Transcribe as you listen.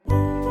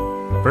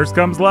First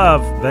comes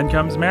love, then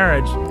comes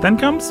marriage, then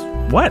comes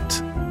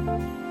what?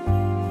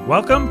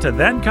 Welcome to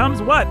Then Comes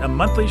What, a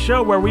monthly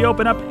show where we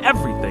open up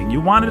everything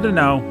you wanted to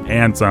know,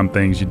 and some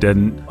things you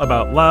didn't,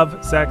 about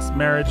love, sex,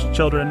 marriage,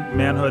 children,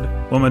 manhood,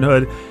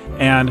 womanhood,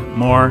 and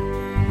more.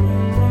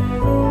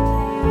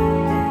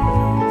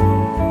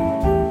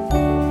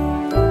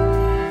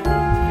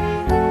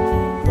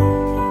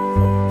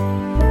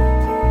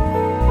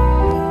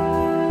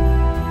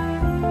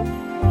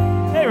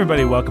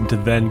 Everybody, welcome to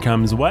Then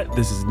Comes What.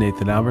 This is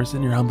Nathan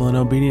Albertson, your humble and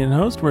obedient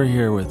host. We're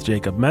here with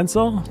Jacob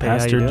Menzel,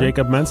 Pastor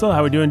Jacob Menzel.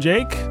 How are we doing,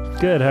 Jake?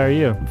 Good. How are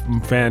you?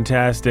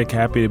 Fantastic.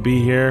 Happy to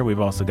be here.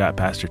 We've also got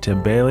Pastor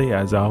Tim Bailey,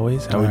 as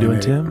always. How are we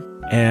doing,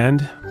 Tim?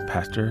 And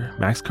Pastor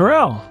Max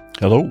Carell.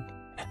 Hello.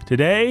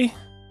 Today,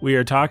 we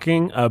are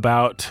talking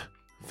about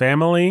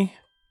family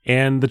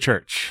and the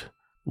church.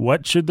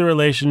 What should the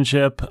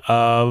relationship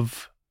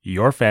of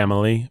your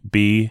family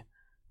be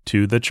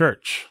to the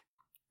church?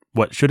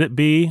 What should it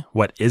be?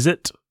 What is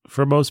it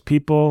for most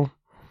people?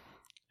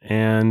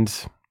 And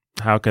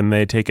how can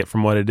they take it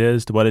from what it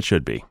is to what it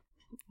should be?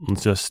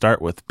 Let's just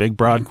start with big,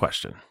 broad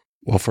question.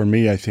 Well, for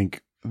me, I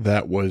think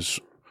that was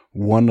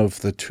one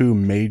of the two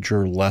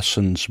major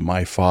lessons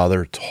my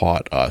father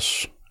taught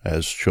us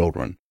as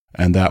children,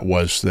 and that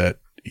was that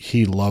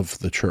he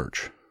loved the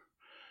church.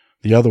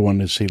 The other one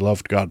is he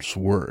loved God's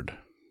word,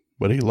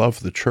 but he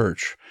loved the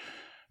church.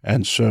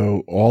 And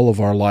so all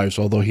of our lives,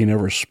 although he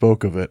never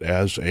spoke of it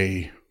as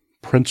a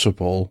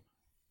principle,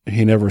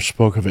 he never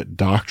spoke of it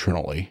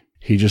doctrinally.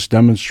 He just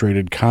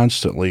demonstrated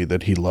constantly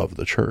that he loved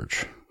the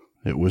church.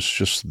 It was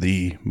just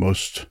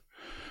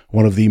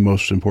one of the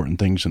most important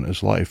things in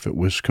his life. It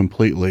was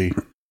completely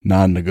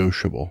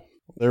non-negotiable.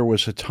 There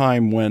was a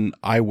time when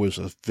I was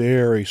a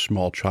very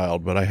small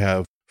child, but I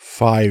have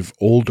 5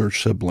 older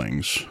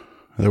siblings.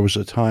 There was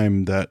a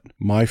time that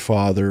my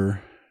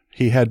father,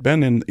 he had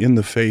been in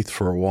the faith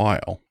for a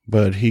while,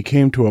 but he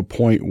came to a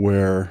point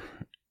where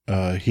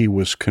he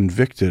was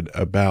convicted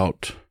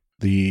about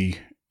the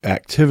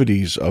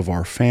activities of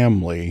our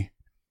family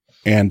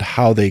and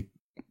how they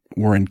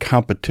were in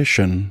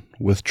competition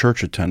with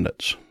church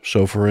attendance.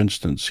 So, for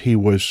instance, he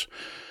was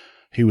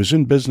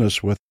in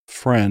business with a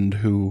friend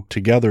who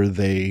together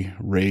they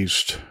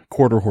raised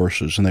quarter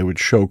horses, and they would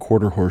show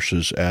quarter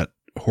horses at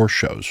horse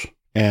shows.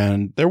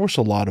 And there was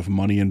a lot of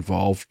money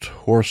involved.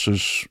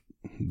 Horses,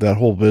 that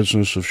whole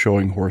business of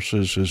showing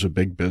horses is a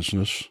big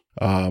business.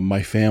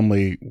 My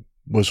family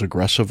was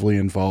aggressively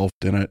involved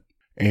in it,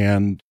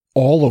 and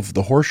all of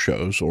the horse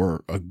shows,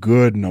 or a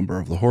good number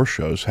of the horse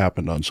shows,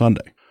 happened on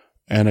Sunday.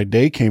 And a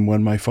day came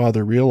when my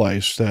father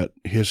realized that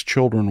his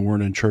children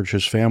weren't in church,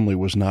 his family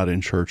was not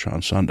in church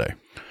on Sunday.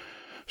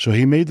 So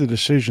he made the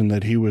decision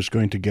that he was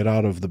going to get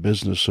out of the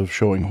business of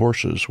showing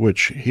horses,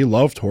 which he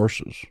loved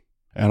horses.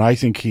 And I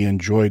think he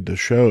enjoyed the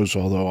shows,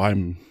 although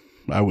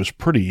I was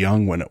pretty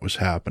young when it was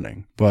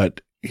happening.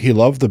 But he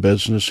loved the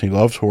business, he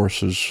loved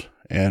horses,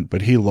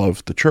 but he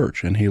loved the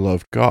church, and he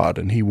loved God,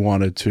 and he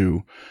wanted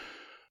to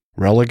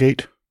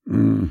relegate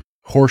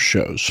horse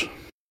shows,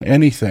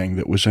 anything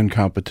that was in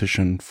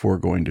competition for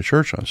going to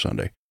church on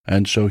Sunday.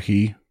 And so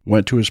he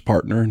went to his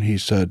partner and he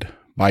said,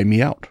 "Buy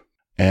me out."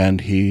 And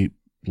he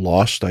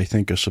lost, I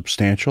think, a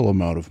substantial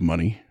amount of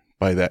money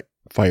by that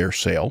fire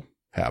sale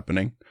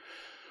happening.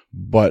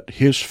 But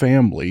his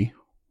family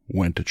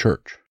went to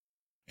church.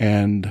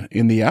 And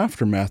in the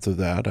aftermath of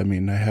that,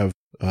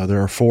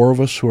 there are 4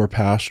 of us who are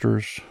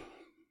pastors,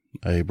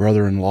 a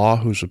brother-in-law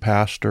who's a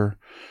pastor,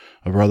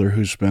 a brother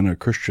who's been a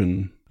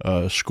Christian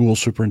school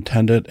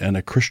superintendent, and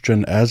a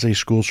Christian as a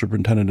school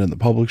superintendent in the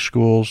public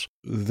schools.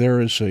 There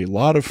is a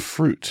lot of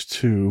fruit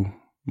to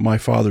my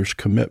father's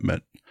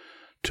commitment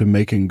to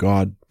making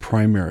God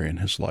primary in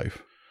his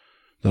life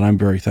that I'm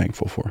very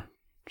thankful for.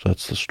 So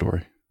that's the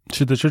story.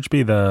 Should the church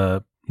be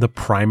the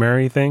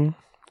primary thing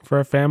for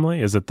a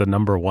family? Is it the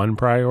number one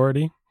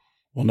priority?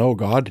 Well, no,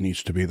 God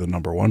needs to be the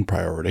number one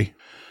priority.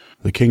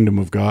 The kingdom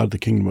of God, the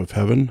kingdom of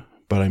heaven.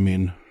 But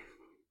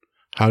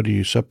how do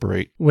you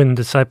separate? When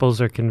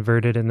disciples are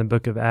converted in the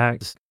book of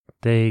Acts,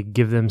 they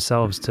give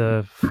themselves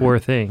to 4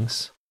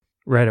 things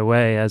right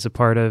away as a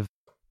part of,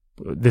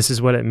 this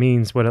is what it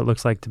means, what it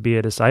looks like to be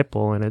a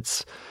disciple. And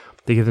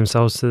they give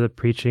themselves to the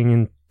preaching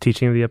and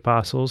teaching of the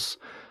apostles,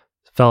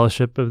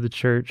 fellowship of the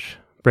church,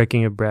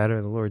 breaking of bread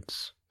or the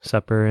Lord's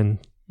Supper, and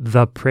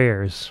the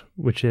prayers,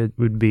 which it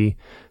would be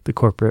the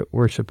corporate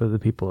worship of the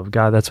people of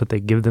God. That's what they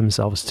give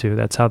themselves to.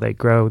 That's how they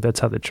grow.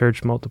 That's how the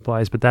church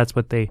multiplies. But that's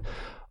what they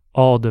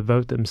all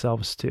devote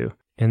themselves to.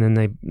 And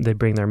then they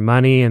bring their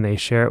money and they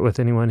share it with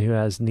anyone who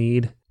has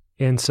need.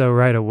 And so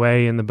right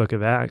away in the book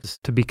of Acts,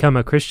 to become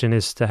a Christian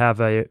is to have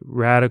a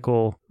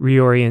radical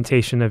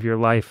reorientation of your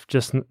life,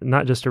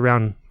 not just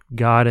around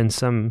God in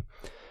some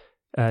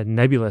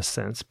nebulous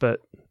sense, but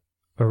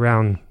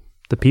around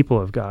the people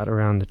of God,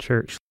 around the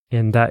church.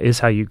 And that is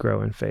how you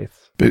grow in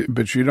faith.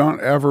 But you don't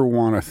ever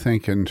want to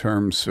think in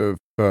terms of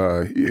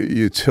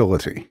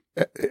utility,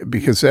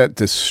 because that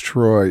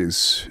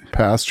destroys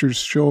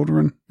pastors'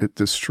 children. It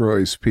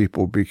destroys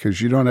people, because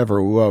you don't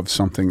ever love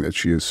something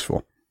that's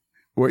useful.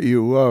 what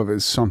you love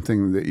is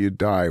something that you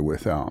die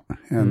without.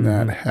 And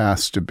that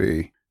has to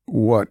be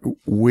what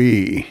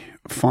we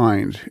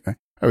find.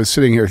 I was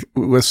sitting here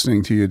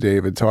listening to you,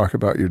 David, talk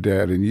about your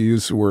dad, and you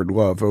use the word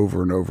love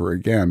over and over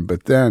again.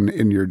 But then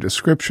in your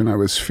description, I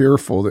was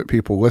fearful that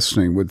people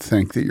listening would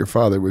think that your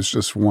father was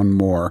just one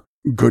more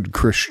good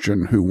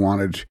Christian who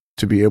wanted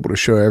to be able to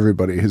show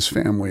everybody his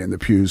family in the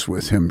pews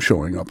with him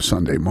showing up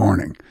Sunday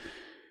morning.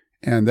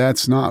 And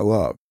that's not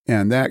love.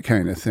 And that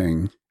kind of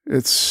thing,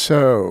 it's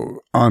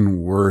so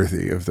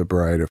unworthy of the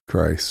bride of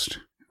Christ.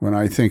 When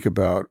I think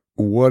about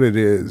what it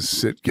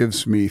is that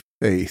gives me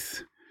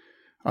faith,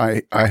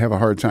 I have a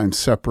hard time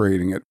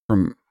separating it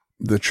from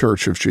the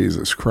Church of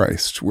Jesus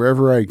Christ.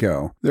 Wherever I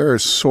go, there are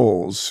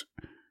souls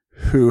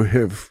who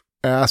have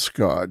asked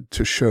God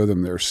to show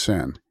them their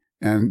sin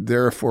and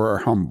therefore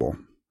are humble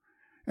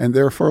and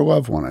therefore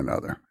love one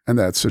another. And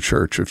that's the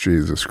Church of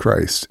Jesus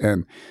Christ.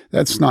 And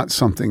that's not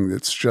something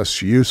that's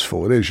just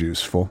useful. It is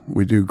useful.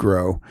 We do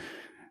grow.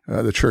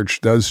 The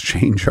church does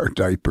change our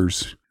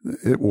diapers.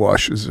 It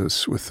washes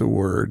us with the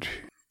word.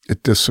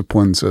 It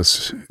disciplines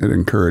us. It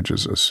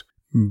encourages us.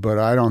 But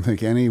I don't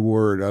think any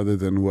word other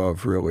than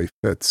love really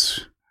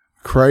fits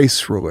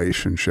Christ's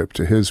relationship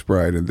to his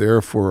bride. And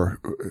therefore,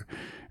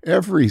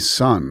 every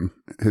son,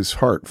 his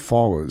heart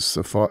follows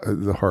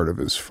the heart of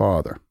his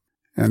father.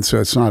 And so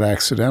it's not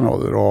accidental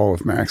that all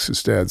of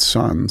Max's dad's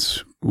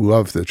sons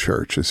love the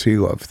church as he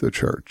loved the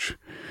church.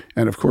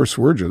 And of course,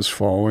 we're just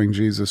following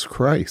Jesus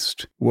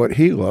Christ. What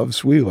he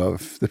loves, we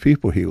love. The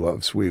people he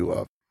loves, we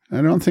love.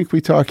 I don't think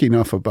we talk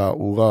enough about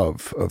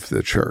love of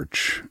the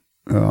church.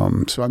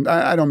 So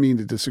I don't mean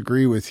to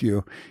disagree with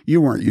you. You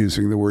weren't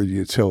using the word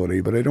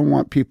utility, but I don't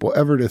want people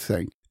ever to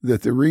think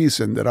that the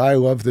reason that I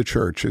love the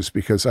church is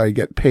because I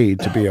get paid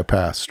to be a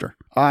pastor.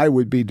 I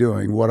would be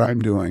doing what I'm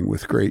doing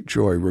with great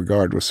joy,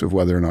 regardless of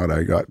whether or not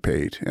I got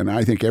paid. And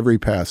I think every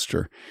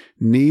pastor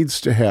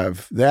needs to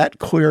have that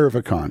clear of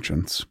a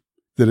conscience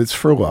that it's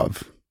for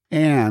love.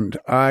 And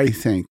I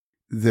think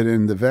that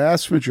in the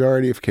vast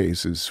majority of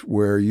cases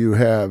where you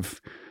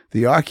have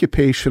the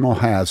occupational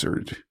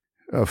hazard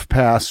of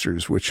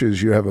pastors, which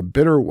is you have a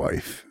bitter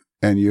wife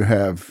and you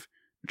have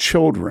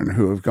children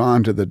who have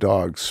gone to the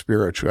dogs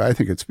spiritually, I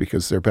think it's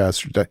because their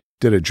pastor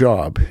did a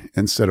job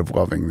instead of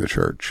loving the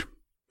church.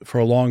 For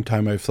a long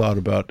time, I've thought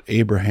about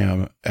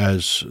Abraham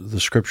as the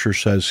scripture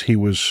says he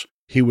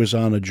was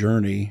on a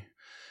journey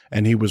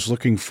and he was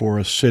looking for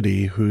a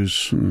city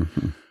whose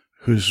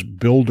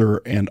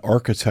builder and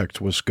architect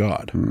was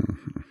God.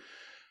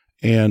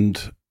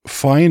 And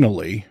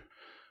finally,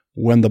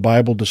 when the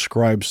Bible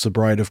describes the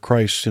bride of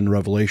Christ in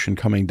Revelation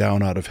coming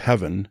down out of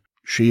heaven,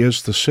 she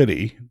is the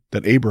city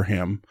that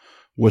Abraham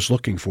was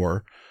looking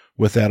for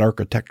with that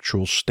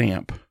architectural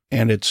stamp.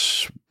 And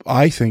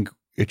I think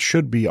it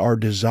should be our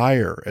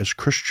desire as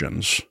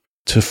Christians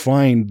to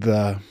find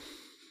the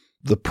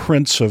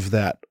prints of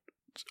that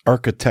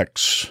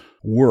architect's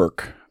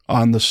work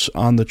on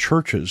the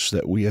churches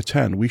that we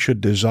attend. We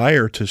should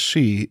desire to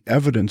see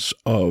evidence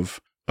of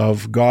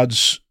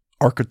God's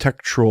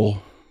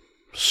architectural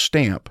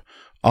stamp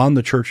on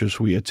the churches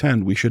we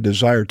attend. We should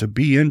desire to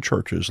be in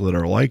churches that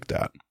are like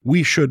that.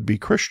 We should be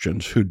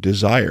Christians who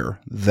desire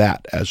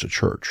that as a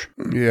church.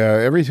 Yeah,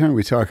 every time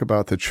we talk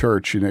about the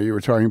church, you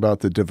were talking about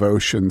the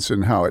devotions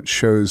and how it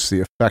shows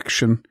the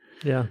affection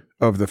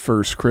of the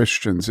first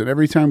Christians. And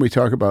every time we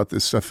talk about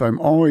this stuff, I'm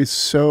always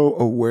so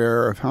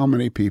aware of how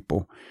many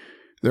people,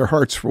 their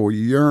hearts will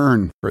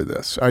yearn for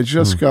this. I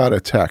just got a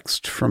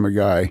text from a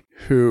guy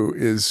who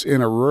is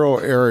in a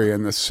rural area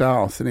in the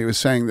South, and he was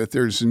saying that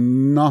there's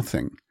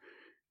nothing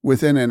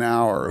within an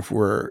hour of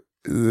where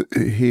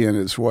he and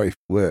his wife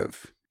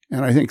live.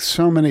 And I think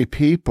so many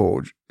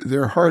people,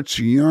 their hearts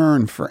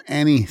yearn for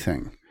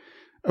anything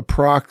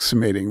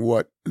approximating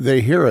what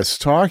they hear us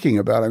talking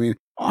about. I mean,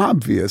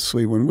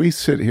 obviously, when we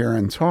sit here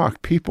and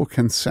talk, people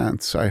can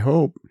sense, I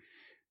hope,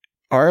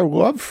 our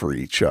love for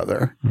each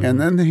other.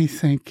 And then they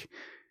think,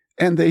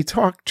 and they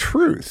talk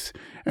truth.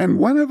 And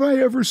when have I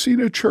ever seen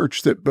a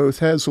church that both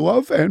has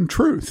love and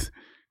truth?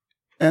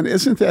 And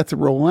isn't that the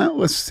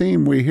relentless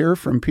theme we hear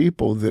from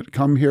people that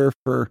come here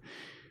for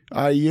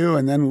IU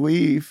and then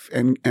leave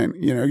and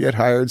get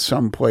hired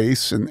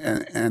someplace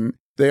and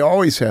they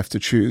always have to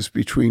choose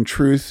between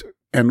truth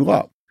and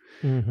love.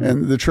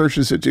 And the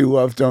churches that do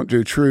love don't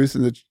do truth,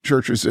 and the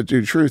churches that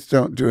do truth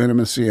don't do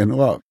intimacy and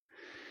love.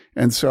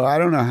 And so I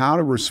don't know how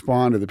to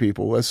respond to the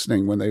people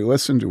listening when they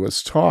listen to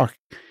us talk.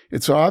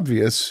 It's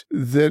obvious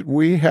that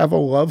we have a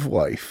love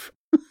life.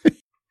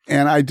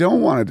 And I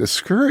don't want to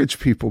discourage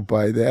people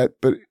by that,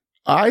 but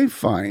I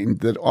find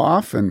that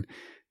often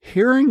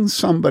hearing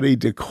somebody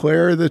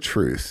declare the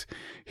truth,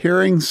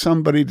 hearing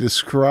somebody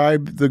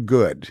describe the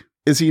good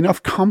is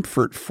enough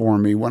comfort for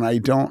me when I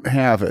don't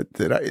have it,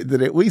 that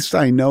at least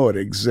I know it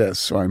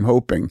exists. So I'm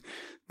hoping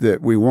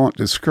that we won't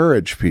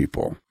discourage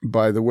people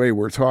by the way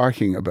we're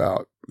talking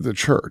about the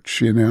church.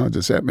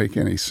 Does that make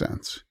any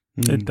sense?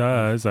 It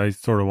does. I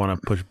sort of want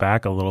to push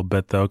back a little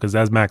bit, though, because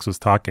as Max was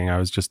talking, I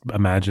was just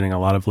imagining a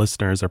lot of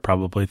listeners are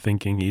probably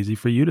thinking, easy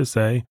for you to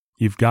say,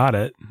 you've got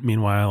it.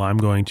 Meanwhile,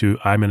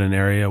 I'm in an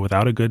area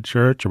without a good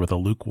church, or with a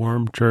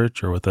lukewarm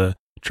church, or with a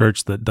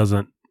church that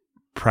doesn't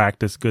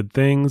practice good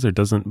things, or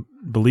doesn't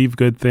believe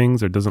good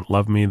things, or doesn't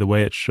love me the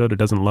way it should, or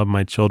doesn't love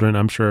my children.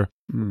 I'm sure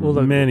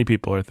many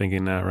people are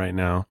thinking that right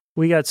now.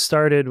 We got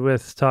started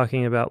with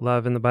talking about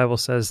love, and the Bible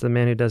says the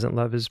man who doesn't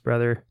love his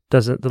brother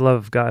the love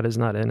of God is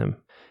not in him.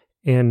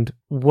 And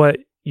what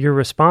you're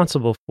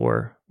responsible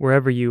for,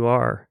 wherever you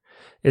are,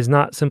 is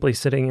not simply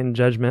sitting in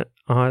judgment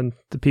on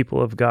the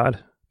people of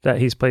God that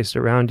he's placed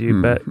around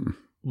you, but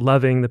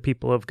loving the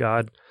people of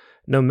God,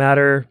 no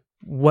matter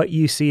what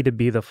you see to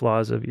be the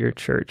flaws of your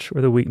church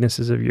or the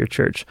weaknesses of your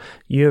church.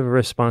 You have a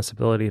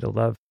responsibility to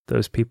love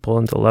those people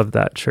and to love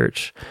that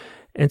church,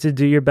 and to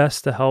do your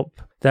best to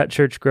help that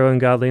church grow in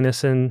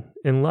godliness and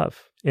in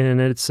love and in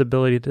its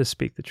ability to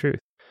speak the truth.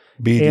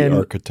 Be the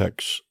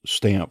architect's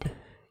stamp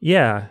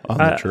on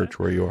the church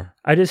where you are.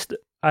 I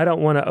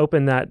don't want to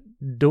open that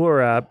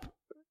door up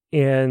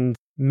and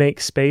make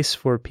space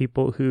for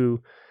people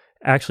who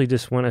actually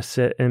just want to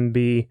sit and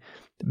be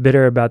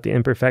bitter about the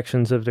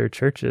imperfections of their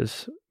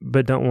churches,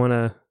 but don't want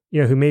to,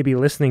 who may be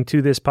listening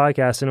to this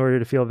podcast in order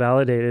to feel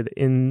validated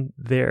in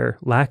their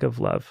lack of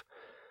love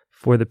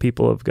for the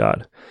people of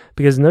God,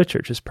 because no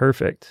church is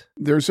perfect.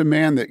 There's a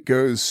man that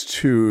goes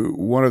to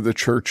one of the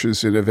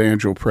churches in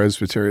Evangel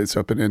Presbytery. It's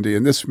up in India.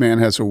 And this man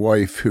has a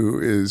wife who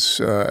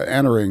is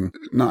entering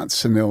not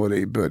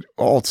senility, but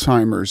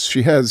Alzheimer's.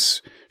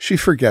 She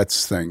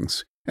forgets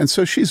things. And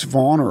so she's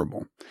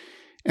vulnerable.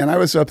 And I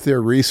was up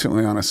there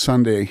recently on a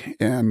Sunday,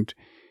 and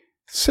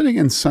sitting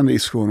in Sunday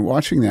school and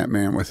watching that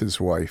man with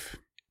his wife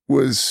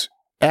was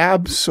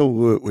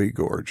absolutely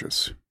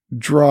gorgeous,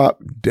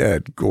 drop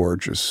dead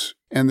gorgeous.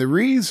 And the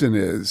reason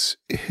is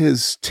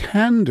his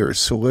tender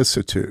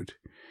solicitude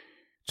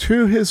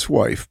to his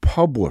wife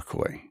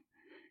publicly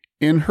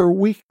in her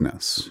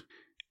weakness.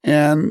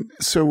 And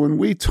so when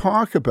we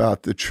talk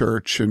about the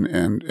church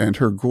and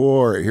her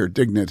glory, her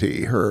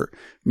dignity, her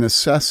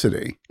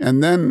necessity,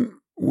 and then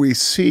we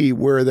see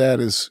where that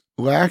is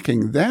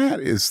lacking,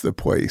 that is the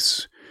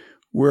place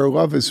where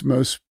love is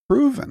most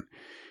proven.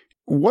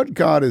 What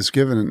God has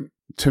given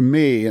to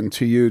me and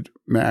to you,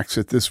 Max,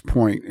 at this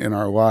point in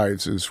our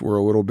lives as we're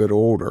a little bit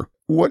older,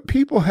 what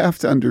people have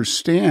to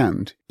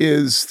understand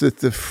is that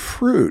the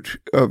fruit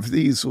of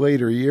these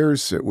later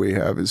years that we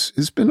have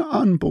has been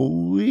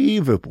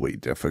unbelievably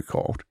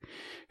difficult,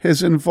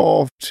 has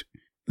involved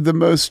the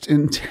most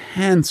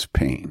intense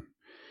pain,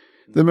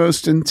 the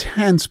most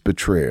intense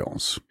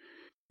betrayals.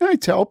 And I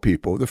tell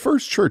people, the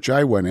first church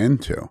I went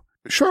into,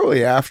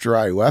 shortly after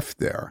I left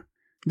there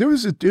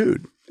was a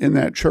dude in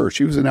that church.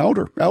 He was an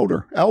elder.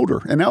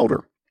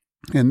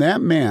 And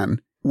that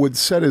man would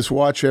set his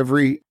watch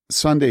every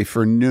Sunday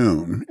for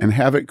noon and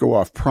have it go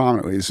off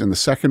prominently. He's in the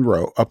second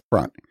row up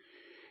front.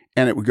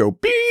 And it would go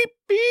beep,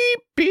 beep,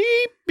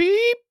 beep,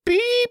 beep,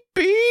 beep,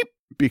 beep,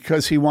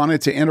 because he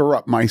wanted to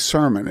interrupt my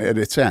sermon at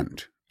its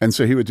end. And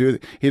so he would do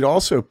that. He'd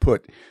also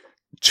put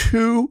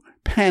 2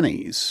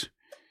 pennies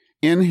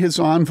in his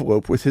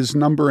envelope with his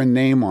number and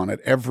name on it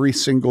every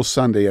single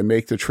Sunday and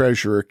make the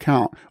treasurer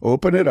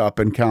open it up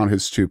and count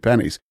his 2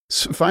 pennies.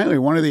 So finally,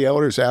 one of the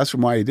elders asked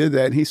him why he did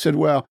that. And he said,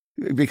 well,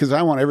 because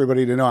I want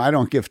everybody to know I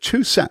don't give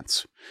 2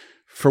 cents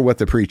for what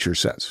the preacher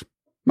says.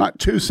 Not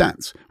 2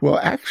 cents. Well,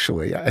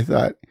 actually, I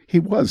thought he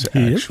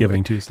is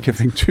giving 2 cents.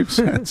 Giving 2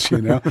 cents,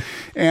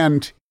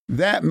 And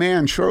that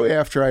man, shortly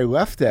after I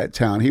left that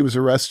town, he was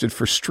arrested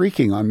for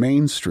streaking on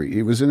Main Street.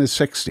 He was in his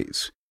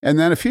 60s. And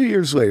then a few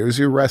years later, he was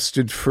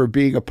arrested for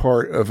being a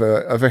part of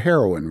a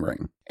heroin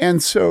ring.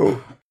 And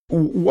so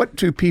what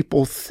do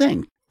people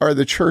think are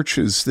the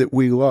churches that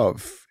we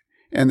love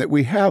and that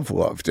we have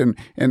loved? And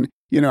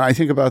I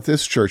think about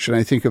this church, and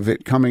I think of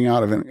it coming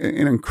out of an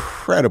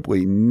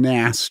incredibly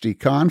nasty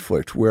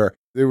conflict where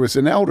there was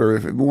an elder,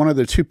 one of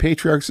the 2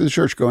 patriarchs of the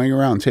church, going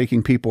around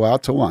taking people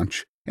out to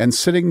lunch and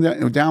sitting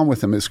down with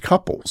them as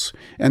couples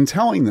and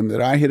telling them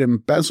that I had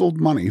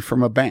embezzled money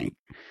from a bank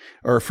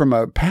or from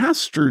a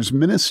pastor's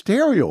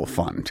ministerial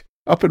fund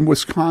up in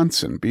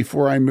Wisconsin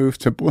before I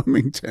moved to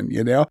Bloomington,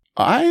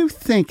 I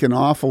think an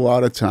awful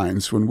lot of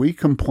times when we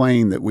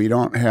complain that we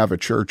don't have a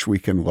church we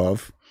can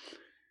love,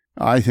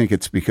 I think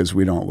it's because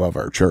we don't love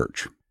our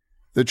church.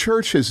 The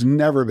church has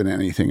never been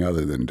anything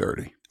other than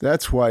dirty.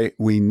 That's why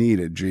we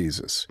needed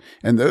Jesus.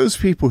 And those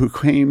people who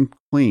came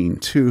clean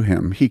to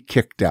him, he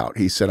kicked out.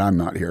 He said, I'm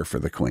not here for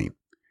the clean.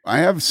 I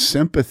have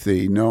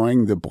sympathy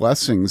knowing the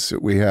blessings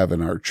that we have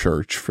in our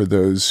church for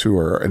those who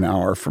are an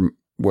hour from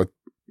what,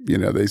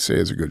 they say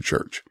is a good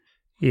church.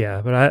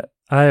 Yeah, but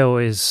I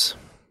always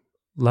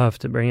love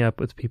to bring up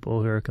with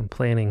people who are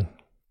complaining.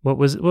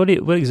 What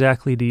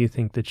exactly do you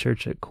think the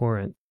church at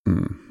Corinth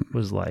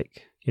was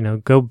like?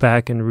 Go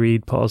back and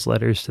read Paul's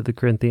letters to the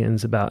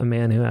Corinthians about a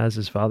man who has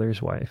his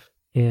father's wife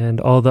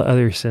and all the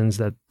other sins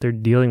that they're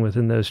dealing with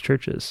in those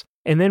churches.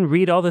 And then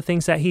read all the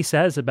things that he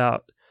says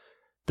about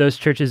those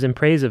churches in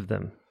praise of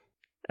them.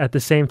 At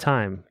the same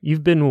time,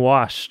 you've been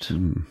washed.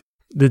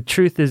 The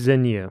truth is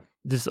in you.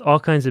 Just all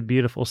kinds of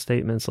beautiful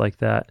statements like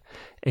that.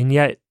 And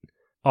yet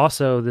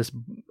also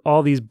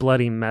all these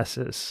bloody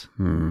messes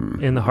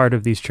in the heart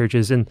of these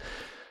churches. And,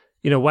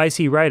 why is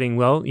he writing?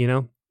 Well,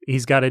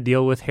 he's got to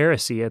deal with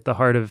heresy at the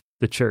heart of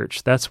the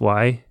church. That's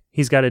why.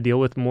 He's got to deal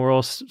with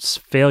moral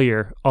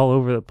failure all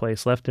over the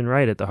place, left and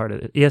right at the heart of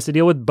it. He has to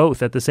deal with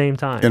both at the same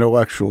time.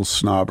 Intellectual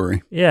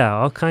snobbery. Yeah,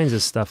 all kinds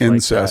of stuff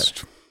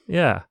Incest. like that.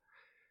 Yeah.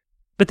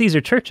 But these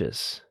are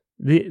churches.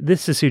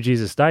 This is who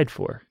Jesus died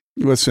for.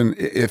 Listen,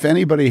 if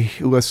anybody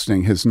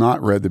listening has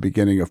not read the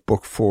beginning of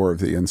Book 4 of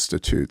the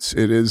Institutes,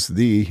 it is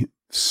the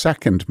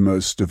second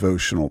most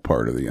devotional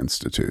part of the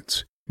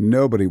Institutes.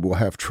 Nobody will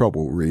have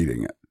trouble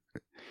reading it.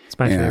 It's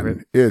my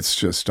favorite. It's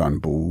just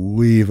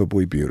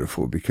unbelievably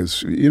beautiful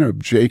because,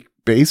 Jake,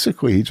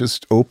 basically, he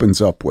just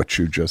opens up what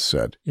you just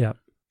said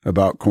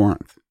about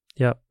Corinth.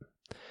 Yep.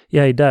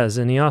 Yeah, he does.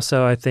 And he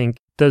also, I think,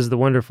 does the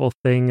wonderful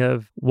thing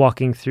of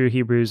walking through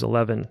Hebrews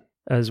 11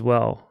 as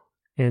well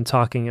and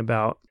talking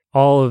about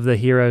all of the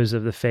heroes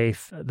of the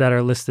faith that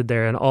are listed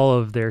there and all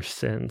of their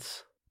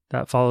sins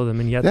that follow them.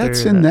 And yet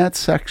that's in that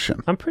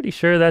section. I'm pretty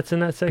sure that's in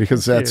that section.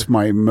 Because that's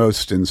my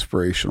most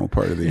inspirational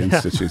part of the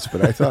Institutes,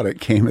 but I thought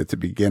it came at the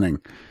beginning.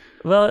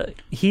 Well,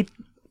 he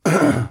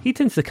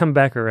tends to come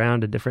back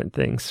around to different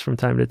things from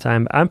time to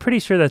time. I'm pretty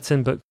sure that's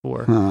in Book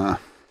 4.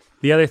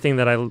 The other thing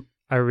that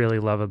I really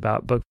love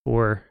about Book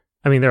 4,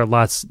 I mean,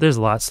 there's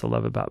lots to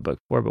love about Book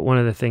 4, but one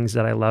of the things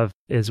that I love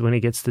is when he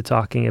gets to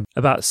talking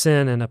about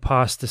sin and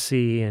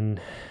apostasy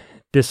and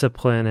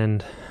discipline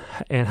and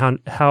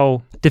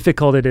how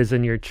difficult it is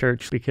in your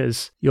church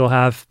because you'll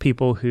have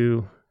people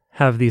who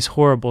have these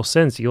horrible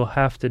sins. You'll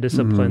have to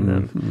discipline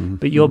them,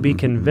 but you'll be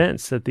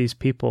convinced that these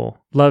people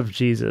love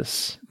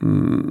Jesus.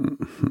 And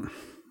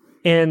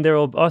there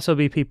will also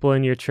be people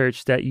in your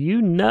church that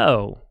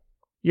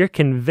you're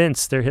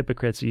convinced they're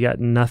hypocrites. You got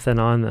nothing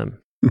on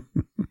them.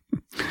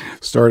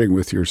 Starting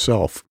with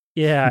yourself.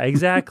 Yeah,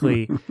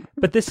 exactly.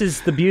 But this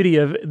is the beauty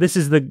of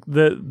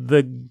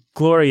the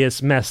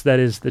glorious mess that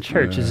is the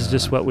church. This is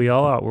just what we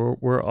all are.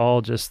 We're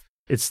all just,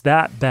 it's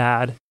that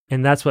bad,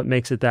 and that's what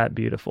makes it that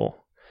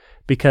beautiful,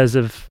 because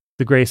of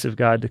the grace of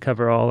God to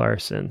cover all our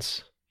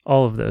sins,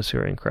 all of those who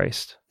are in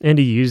Christ, and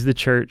to use the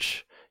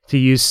church, to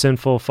use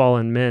sinful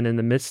fallen men in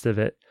the midst of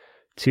it,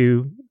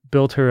 to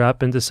build her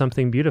up into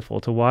something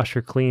beautiful, to wash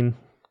her clean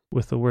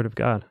with the Word of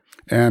God.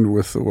 And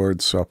with the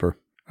Lord's Supper.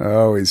 I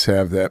always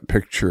have that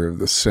picture of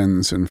the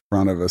sins in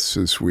front of us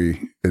as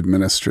we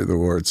administer the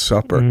Lord's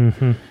Supper,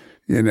 and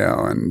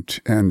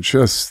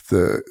just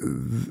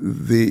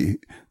the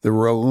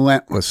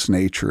relentless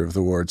nature of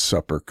the Lord's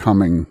Supper,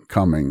 coming,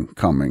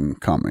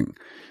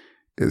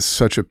 is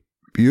such a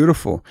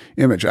beautiful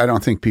image. I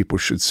don't think people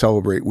should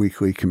celebrate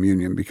weekly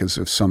communion because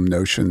of some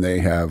notion they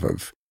have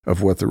of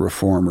what the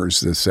reformers,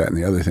 this, that, and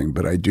the other thing.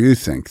 But I do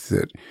think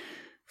that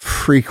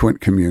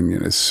frequent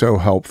communion is so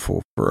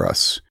helpful for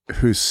us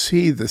who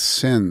see the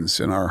sins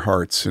in our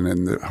hearts and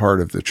in the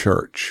heart of the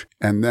church,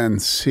 and then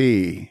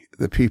see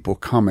the people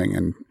coming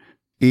and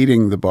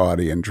eating the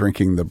body and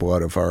drinking the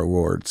blood of our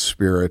Lord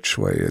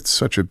spiritually. It's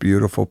such a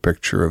beautiful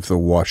picture of the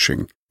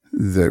washing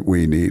that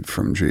we need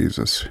from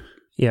Jesus.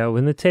 Yeah,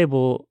 when the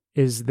table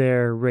is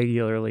there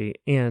regularly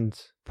and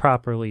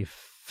properly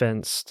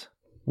fenced,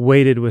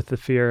 weighted with the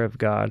fear of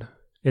God,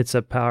 it's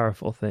a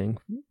powerful thing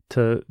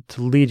to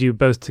lead you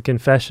both to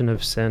confession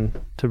of sin,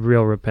 to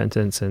real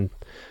repentance, and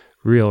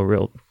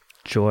real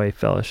joy,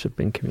 fellowship,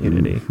 and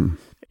community. Mm-hmm.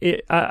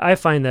 I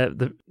find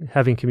that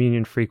having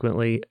communion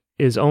frequently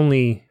is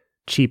only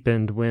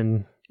cheapened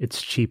when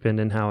it's cheapened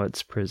in how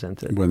it's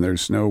presented. When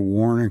there's no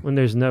warning. When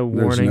there's no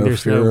warning,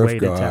 there's no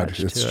weight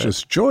attached to it. It's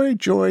just joy,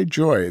 joy,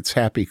 joy. It's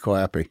happy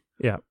clappy.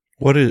 Yeah.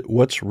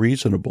 What's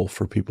reasonable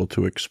for people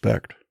to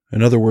expect?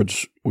 In other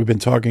words, we've been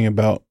talking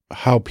about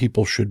how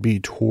people should be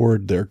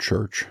toward their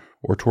church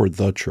or toward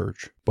the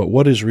church. But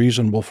what is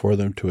reasonable for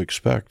them to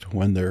expect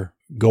when they're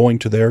going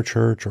to their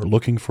church or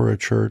looking for a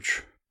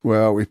church?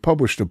 Well, we've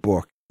published a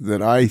book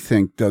that I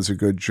think does a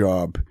good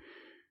job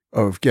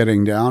of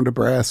getting down to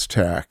brass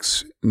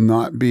tacks,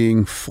 not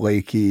being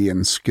flaky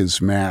and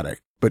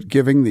schismatic, but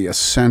giving the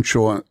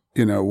essential,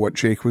 what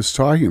Jake was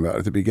talking about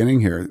at the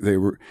beginning here. They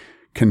were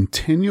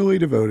continually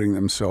devoting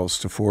themselves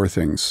to four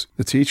things: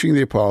 the teaching of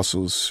the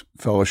apostles,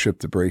 fellowship,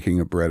 the breaking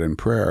of bread, and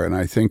prayer. And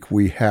I think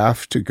we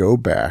have to go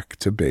back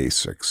to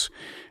basics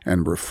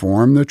and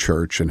reform the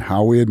church and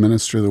how we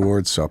administer the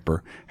Lord's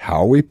Supper,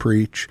 how we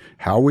preach,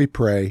 how we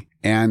pray,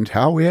 and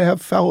how we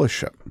have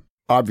fellowship.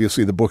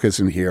 Obviously, the book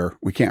isn't here.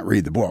 We can't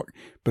read the book.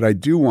 But I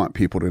do want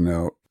people to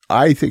know,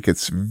 I think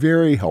it's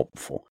very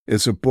helpful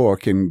as a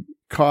book in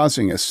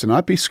causing us to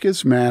not be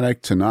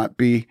schismatic, to not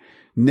be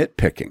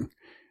nitpicking,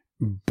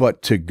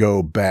 but to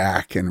go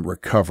back and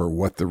recover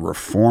what the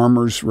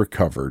reformers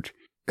recovered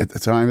at the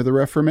time of the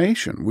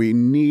Reformation. We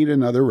need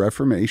another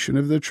reformation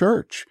of the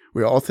church.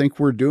 We all think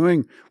we're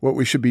doing what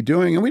we should be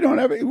doing, and we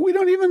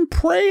don't even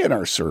pray in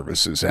our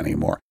services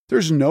anymore.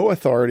 There's no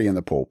authority in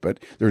the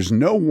pulpit. There's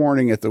no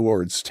warning at the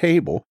Lord's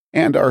table,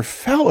 and our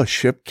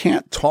fellowship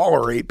can't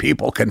tolerate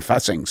people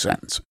confessing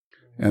sins.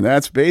 And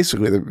that's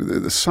basically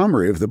the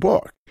summary of the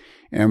book.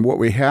 And what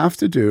we have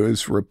to do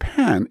is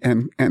repent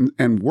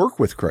and work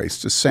with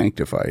Christ to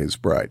sanctify his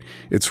bride.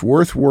 It's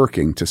worth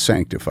working to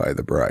sanctify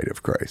the bride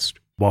of Christ.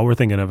 While we're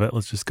thinking of it,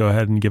 let's just go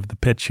ahead and give the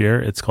pitch here.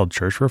 It's called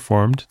Church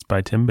Reformed. It's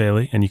by Tim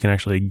Bailey, and you can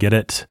actually get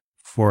it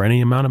for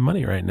any amount of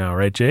money right now,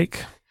 right,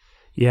 Jake?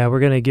 Yeah, we're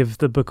going to give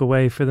the book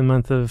away for the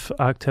month of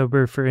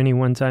October for any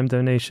one-time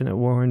donation at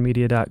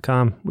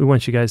warhornmedia.com. We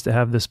want you guys to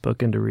have this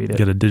book and to read it.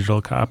 Get a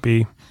digital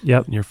copy.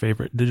 Yep. In your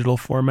favorite digital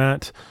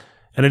format.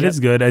 And it is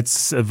good.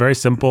 It's a very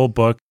simple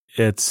book.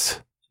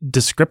 It's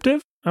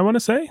descriptive, I want to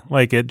say.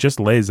 Like, it just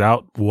lays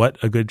out what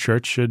a good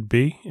church should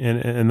be.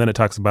 And then it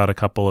talks about a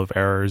couple of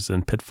errors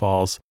and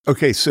pitfalls.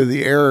 Okay, so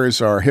the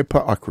errors are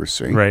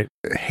hypocrisy, Right.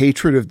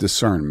 hatred of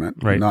discernment,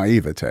 Right.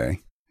 naivete,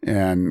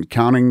 and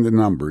counting the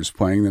numbers,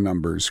 playing the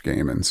numbers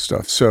game and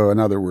stuff. So in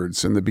other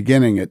words, in the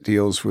beginning, it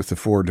deals with the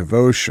 4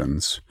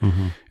 devotions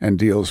and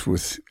deals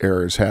with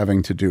errors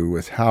having to do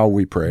with how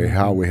we pray,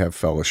 how we have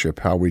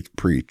fellowship, how we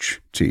preach,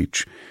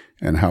 teach,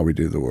 and how we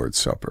do the Lord's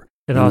Supper.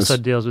 It also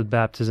deals with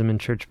baptism and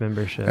church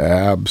membership.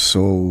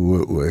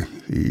 Absolutely.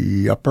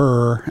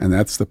 Yupper. And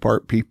that's the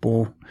part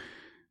people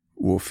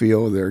will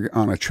feel they're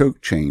on a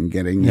choke chain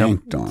getting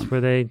yanked on. That's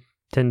where they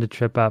tend to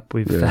trip up.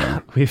 We've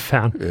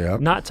found.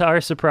 Yep. Not to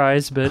our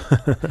surprise, but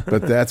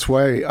But that's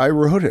why I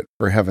wrote it,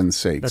 for heaven's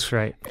sakes. that's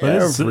right.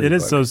 It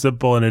is so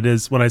simple, and it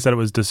is, when I said it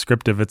was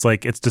descriptive, it's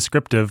like, it's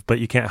descriptive, but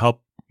you can't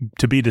help,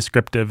 to be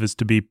descriptive is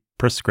to be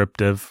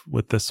prescriptive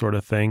with this sort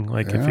of thing.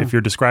 Like, if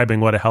you're describing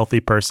what a healthy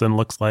person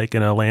looks like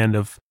in a land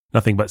of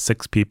nothing but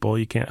 6 people,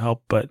 you can't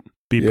help but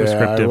be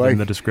prescriptive in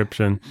the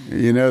description.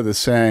 You know the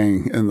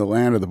saying, in the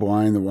land of the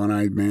blind, the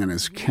one-eyed man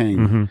is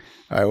king.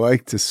 I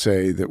like to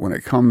say that when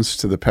it comes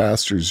to the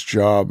pastor's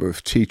job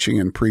of teaching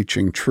and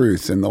preaching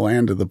truth in the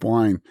land of the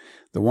blind,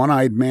 the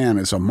one-eyed man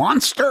is a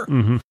monster.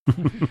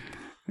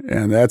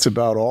 And that's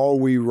about all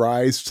we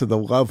rise to the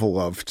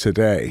level of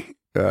today.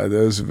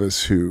 Those of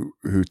us who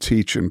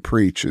teach and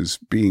preach as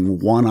being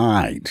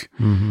one-eyed.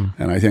 And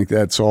I think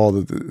that's all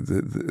that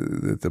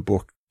the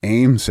book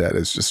aims at,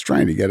 is just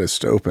trying to get us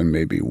to open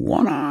maybe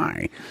one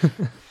eye.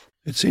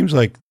 It seems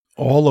like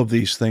all of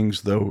these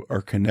things, though,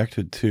 are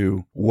connected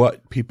to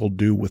what people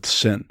do with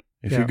sin.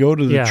 If you go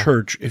to the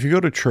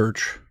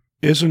church,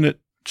 isn't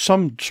it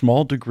some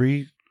small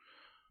degree,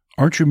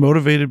 aren't you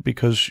motivated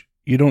because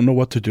you don't know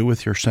what to do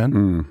with your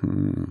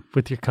sin?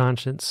 With your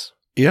conscience.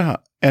 Yeah.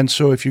 And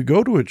so if you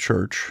go to a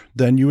church,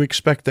 then you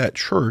expect that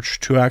church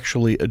to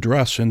actually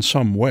address in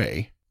some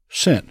way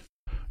sin,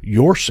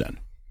 your sin.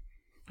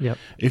 Yep.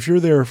 If you're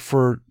there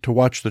to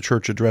watch the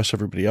church address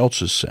everybody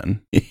else's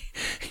sin,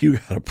 you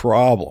got a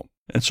problem.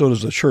 And so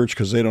does the church,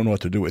 because they don't know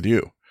what to do with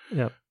you.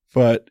 Yep.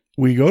 But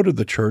we go to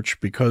the church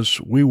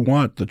because we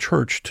want the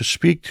church to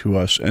speak to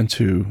us and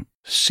to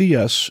see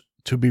us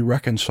to be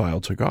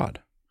reconciled to God.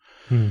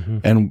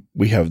 And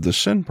we have the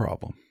sin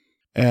problem.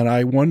 And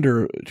I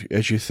wonder,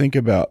 as you think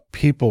about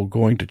people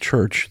going to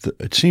church,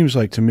 it seems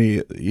like to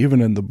me,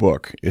 even in the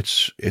book,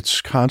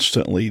 it's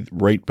constantly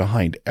right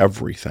behind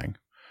everything.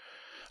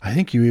 I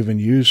think you even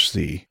use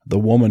the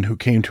woman who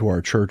came to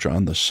our church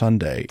on the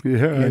Sunday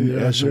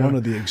as one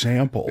of the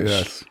examples.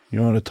 Yes.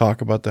 You want to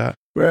talk about that?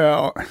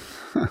 Well,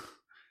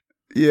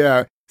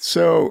 yeah.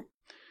 So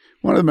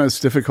one of the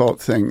most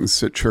difficult things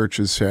that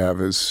churches have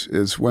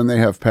is when they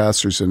have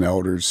pastors and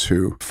elders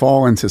who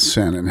fall into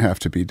sin and have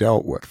to be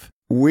dealt with.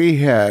 We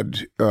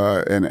had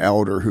an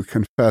elder who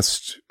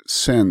confessed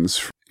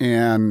sins,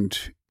 and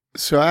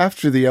so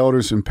after the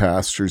elders and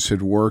pastors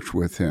had worked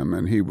with him,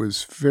 and he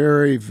was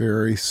very,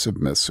 very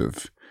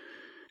submissive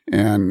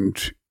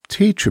and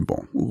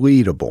teachable,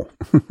 leadable,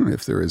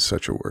 if there is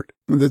such a word.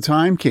 The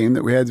time came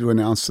that we had to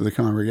announce to the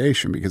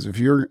congregation, because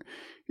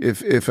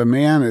if a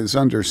man is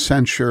under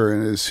censure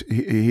and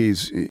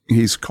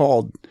he's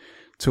called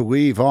to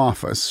leave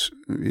office,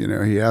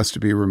 he has to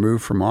be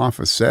removed from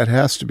office. That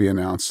has to be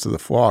announced to the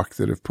flock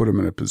that have put him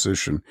in a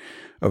position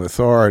of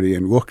authority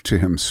and look to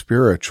him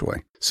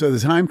spiritually. So the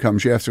time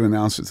comes, you have to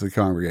announce it to the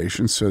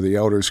congregation. So the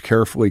elders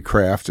carefully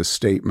craft a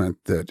statement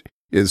that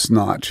is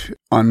not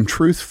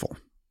untruthful.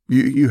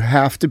 You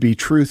have to be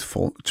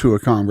truthful to a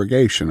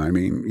congregation. I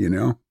mean,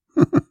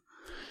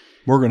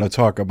 We're going to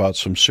talk about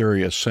some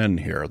serious sin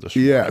here this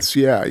morning. Yes,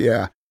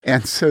 yeah.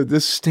 And so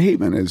this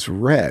statement is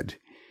read.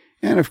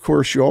 And of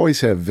course, you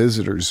always have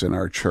visitors in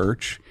our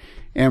church.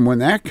 And when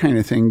that kind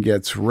of thing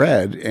gets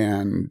read,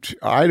 and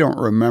I don't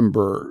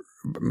remember,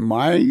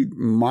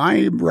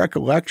 my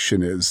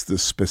recollection is the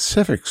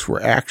specifics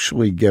were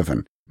actually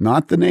given,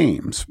 not the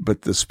names,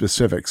 but the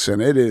specifics.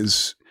 And it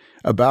is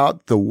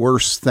about the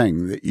worst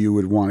thing that you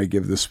would want to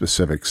give the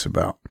specifics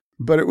about.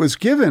 But it was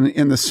given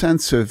in the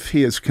sense of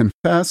he has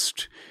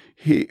confessed,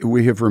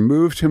 we have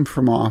removed him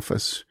from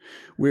office.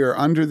 We are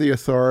under the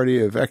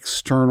authority of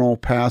external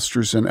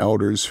pastors and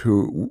elders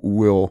who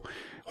will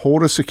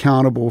hold us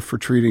accountable for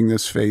treating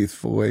this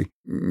faithfully.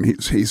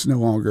 He's no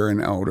longer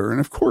an elder. And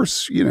of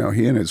course, he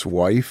and his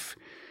wife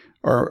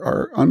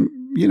are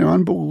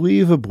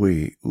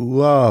unbelievably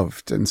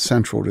loved and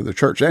central to the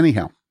church.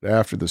 Anyhow,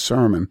 after the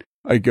sermon,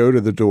 I go to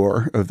the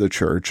door of the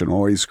church and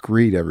always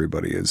greet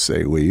everybody as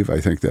they leave. I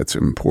think that's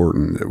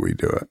important that we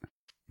do it.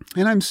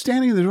 And I'm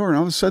standing at the door, and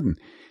all of a sudden,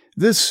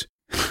 this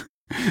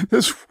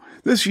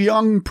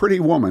young, pretty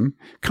woman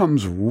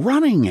comes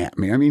running at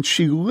me. I mean,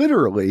 she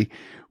literally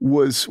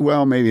was,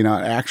 well, maybe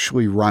not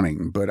actually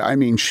running, but I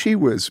mean, she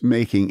was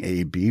making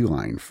a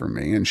beeline for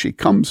me. And she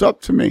comes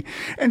up to me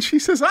and she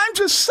says, I'm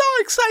just so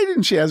excited.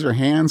 And she has her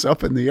hands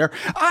up in the air.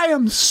 I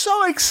am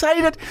so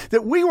excited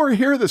that we were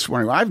here this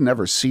morning. I've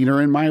never seen her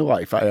in my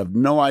life. I have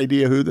no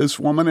idea who this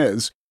woman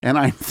is. And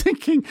I'm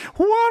thinking,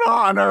 what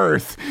on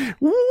earth?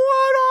 What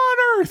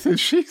on earth is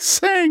she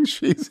saying?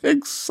 She's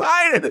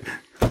excited.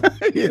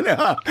 And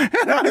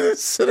I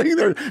was sitting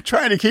there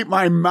trying to keep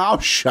my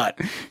mouth shut.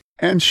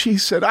 And she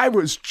said, I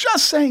was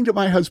just saying to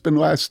my husband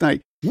last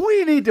night,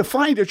 we need to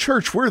find a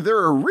church where there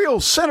are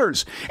real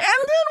sinners. And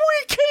then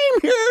we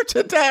came here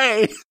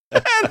today.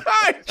 And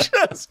I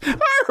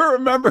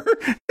remember,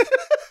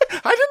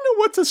 I didn't know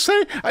what to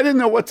say. I didn't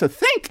know what to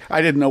think.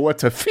 I didn't know what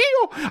to feel.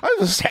 I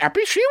was just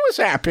happy she was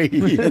happy,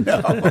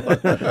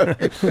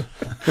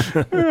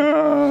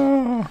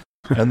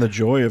 And the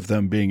joy of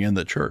them being in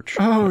the church.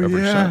 Oh,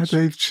 yeah.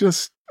 They've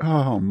just,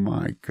 oh,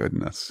 my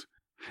goodness.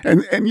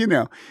 And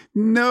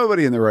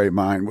nobody in the right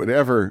mind would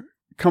ever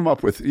come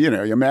up with, you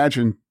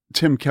imagine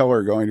Tim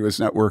Keller going to his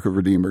network of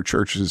Redeemer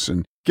churches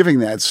and giving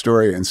that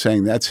story and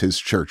saying that's his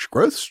church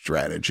growth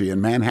strategy in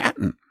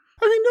Manhattan.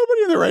 I mean,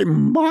 nobody in the right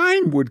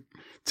mind would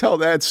tell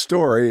that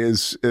story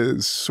as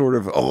sort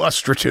of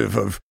illustrative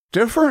of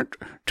different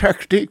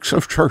techniques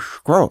of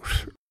church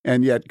growth.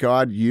 And yet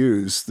God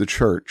used the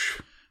church.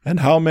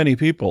 And how many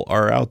people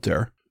are out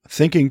there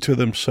thinking to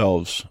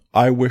themselves,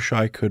 I wish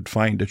I could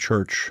find a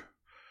church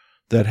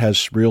that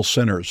has real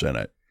sinners in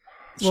it,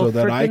 so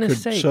that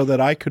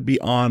I could be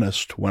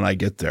honest when I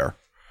get there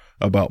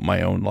about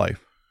my own life.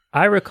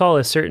 I recall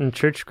a certain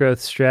church growth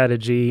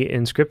strategy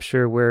in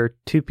Scripture where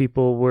 2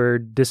 people were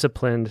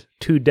disciplined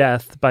to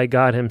death by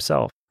God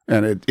Himself.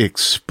 And it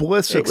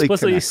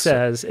explicitly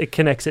says it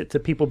connects it to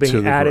people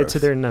being added to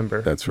their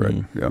number. That's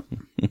right. Yep.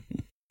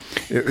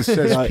 It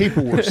says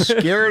people were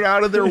scared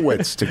out of their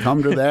wits to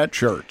come to that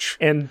church.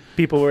 And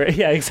people were,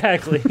 yeah,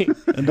 exactly.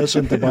 And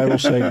doesn't the Bible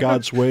say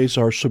God's ways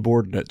are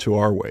subordinate to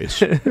our ways?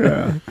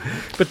 Yeah.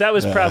 But that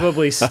was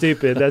probably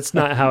stupid. That's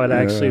not how it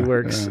actually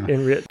works.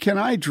 Can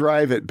I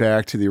drive it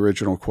back to the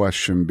original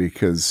question?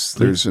 Because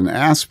there's an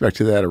aspect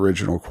to that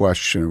original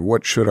question of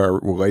what should our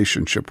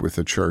relationship with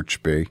the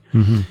church be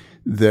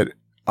that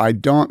I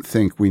don't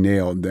think we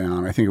nailed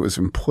down. I think it was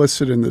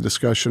implicit in the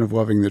discussion of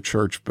loving the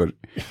church, but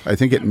I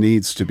think it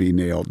needs to be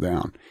nailed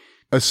down.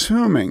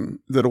 Assuming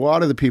that a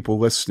lot of the people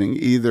listening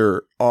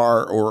either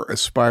are or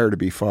aspire to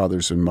be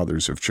fathers and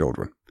mothers of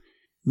children,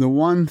 the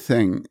one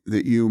thing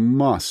that you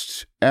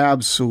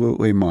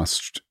absolutely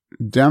must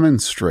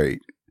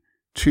demonstrate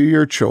to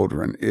your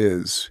children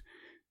is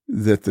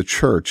that the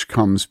church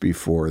comes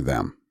before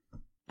them.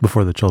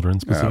 Before the children,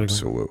 specifically.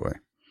 Absolutely.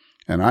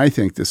 And I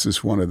think this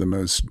is one of the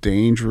most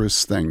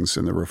dangerous things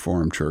in the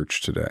Reformed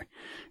Church today,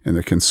 in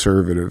the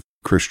conservative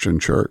Christian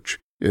church,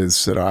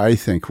 is that I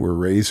think we're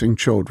raising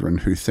children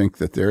who think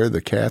that they're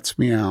the cat's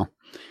meow,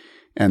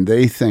 and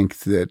they think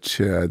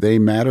that they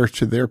matter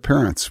to their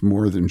parents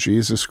more than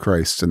Jesus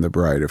Christ and the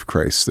bride of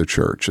Christ, the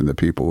church, and the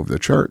people of the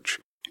church.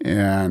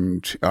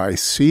 And I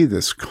see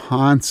this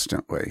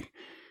constantly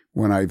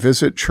when I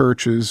visit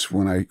churches,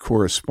 when I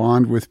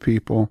correspond with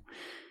people.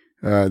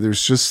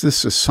 There's just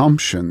this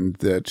assumption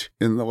that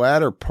in the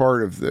latter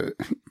part of the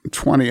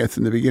 20th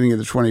and the beginning of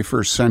the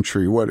 21st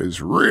century, what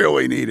is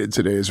really needed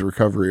today is a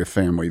recovery of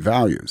family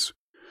values.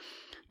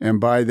 And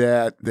by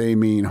that, they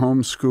mean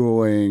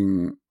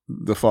homeschooling,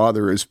 the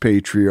father is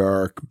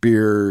patriarch,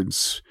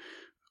 beards,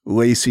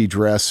 lacy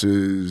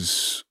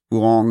dresses,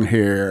 long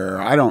hair,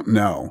 I don't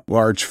know,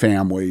 large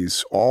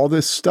families, all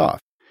this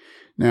stuff.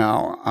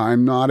 Now,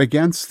 I'm not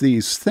against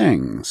these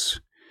things.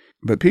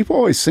 But people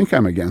always think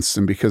I'm against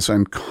them because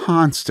I'm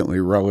constantly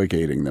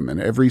relegating them.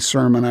 In every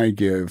sermon I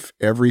give,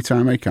 every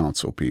time I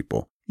counsel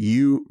people,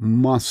 you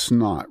must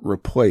not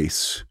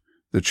replace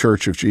the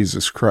Church of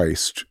Jesus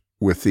Christ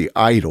with the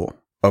idol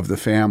of the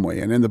family.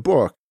 And in the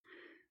book,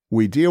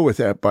 we deal with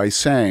that by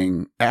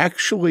saying,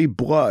 actually,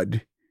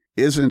 blood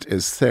isn't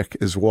as thick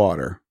as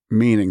water,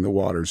 meaning the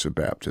waters of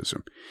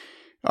baptism.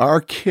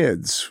 Our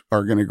kids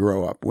are going to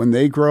grow up. When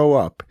they grow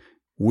up,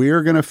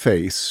 we're going to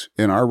face,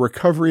 in our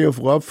recovery of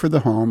love for the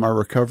home, our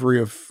recovery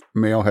of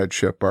male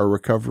headship, our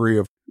recovery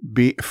of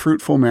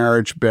fruitful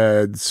marriage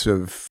beds,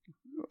 of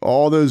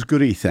all those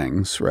goody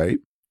things, right?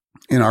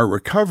 In our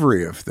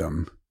recovery of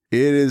them,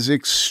 it is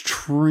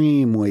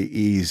extremely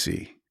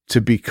easy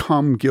to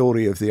become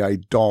guilty of the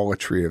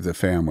idolatry of the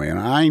family. And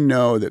I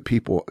know that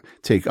people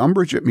take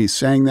umbrage at me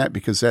saying that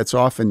because that's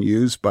often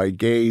used by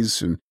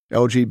gays and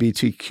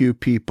LGBTQ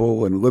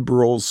people and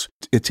liberals.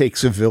 It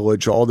takes a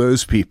village, all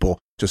those people,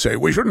 to say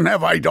we shouldn't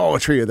have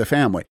idolatry of the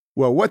family.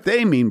 Well, what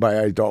they mean by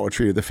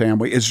idolatry of the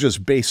family is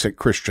just basic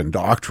Christian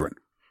doctrine,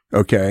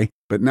 okay?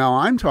 But now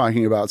I'm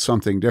talking about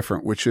something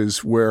different, which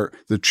is where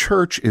the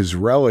church is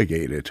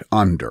relegated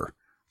under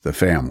the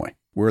family.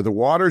 where the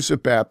waters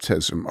of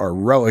baptism are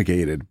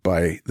relegated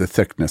by the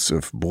thickness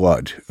of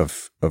blood,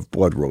 of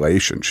blood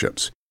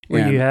relationships.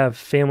 Where you have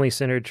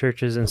family-centered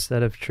churches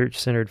instead of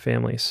church-centered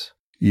families.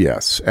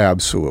 Yes,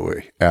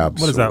 absolutely. What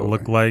does that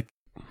look like?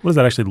 What does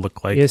that actually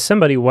look like? Yeah,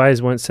 somebody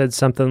wise once said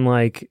something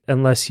like,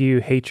 unless you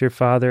hate your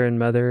father and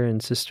mother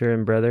and sister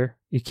and brother,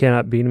 you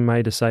cannot be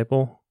my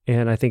disciple.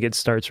 And I think it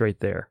starts right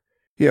there.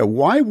 Yeah,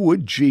 why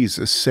would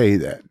Jesus say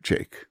that,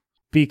 Jake?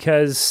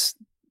 Because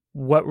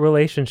what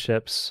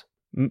relationships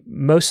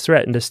most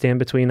threaten to stand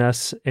between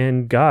us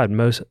and God,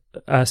 most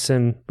us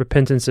in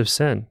repentance of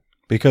sin?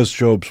 Because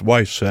Job's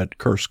wife said,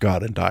 curse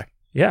God and die.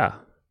 Yeah,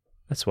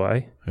 that's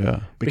why.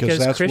 Yeah. Because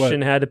that's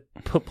Christian had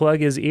to plug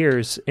his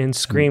ears and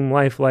scream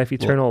life,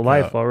 eternal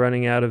life while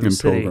running out of the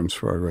city. In Pilgrim's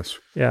Progress.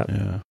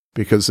 Yeah.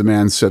 Because the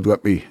man said,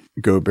 let me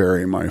go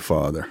bury my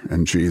father.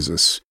 And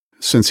Jesus,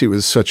 since he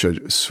was such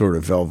a sort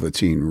of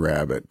velveteen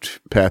rabbit,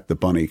 Pat the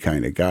Bunny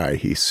kind of guy,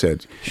 he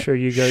said, sure,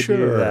 you go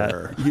do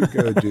that. You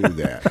go do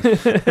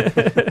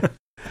that.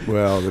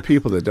 Well, the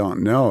people that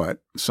don't know it,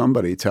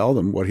 somebody tell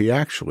them what he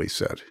actually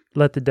said.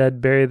 Let the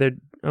dead bury their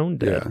own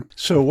dead. Yeah.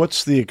 So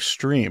what's the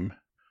extreme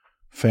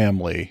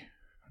family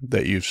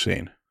that you've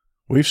seen?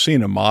 We've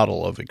seen a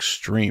model of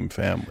extreme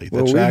family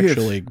that's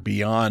actually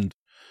beyond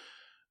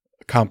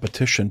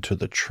competition to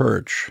the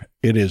church.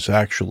 It is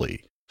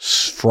actually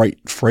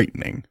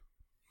frightening.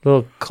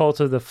 Little cult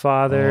of the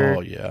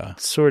father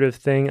sort of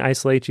thing,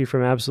 isolate you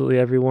from absolutely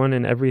everyone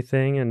and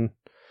everything, and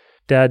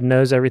dad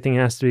knows everything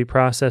has to be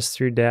processed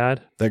through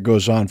dad. That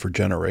goes on for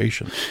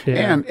generations.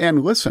 Yeah.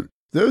 And listen,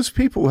 those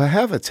people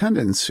have a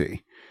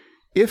tendency,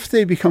 if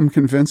they become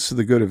convinced of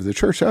the good of the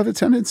church, have a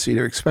tendency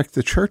to expect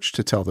the church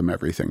to tell them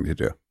everything to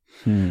do.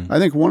 I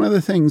think one of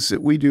the things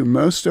that we do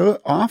most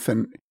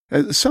often,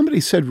 somebody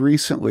said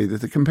recently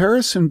that the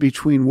comparison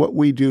between what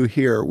we do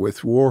here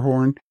with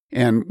Warhorn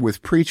and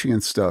with preaching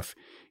and stuff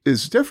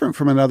is different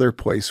from another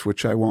place,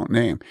 which I won't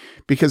name,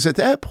 because at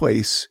that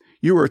place,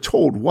 you are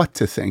told what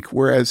to think,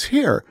 whereas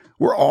here,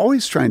 we're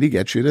always trying to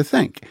get you to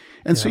think.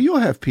 And so you'll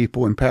have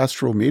people in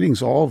pastoral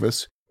meetings, all of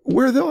us,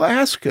 where they'll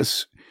ask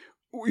us,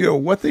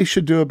 what they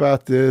should do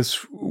about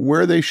this,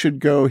 where they should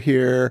go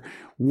here,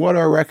 what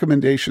our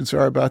recommendations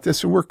are about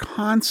this. And we're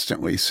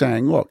constantly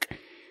saying, look,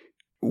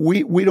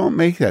 we don't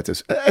make that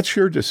decision. That's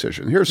your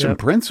decision. Here's some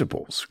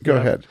principles. Go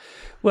ahead.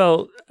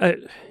 Well,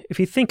 if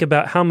you think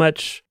about how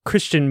much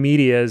Christian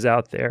media is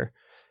out there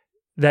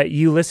that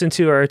you listen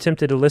to or are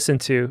tempted to listen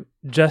to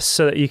just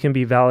so that you can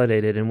be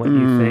validated in what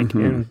you think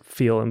and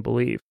feel and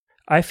believe.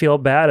 I feel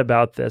bad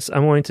about this.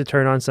 I'm going to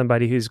turn on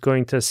somebody who's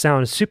going to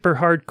sound super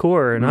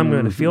hardcore, and I'm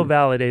going to feel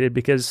validated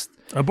because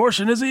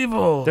abortion is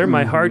evil. They're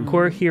my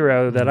hardcore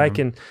hero that I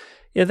can.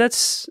 Yeah,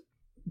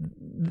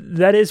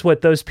 that is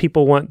what those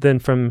people want then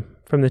from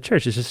the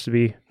church, is just to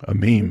be a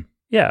meme.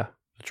 Yeah,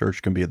 the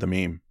church can be the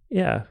meme.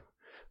 Yeah,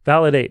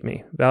 validate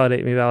me. Tell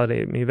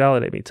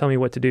me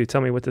what to do.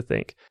 Tell me what to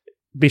think.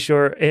 Be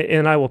sure,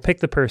 and I will pick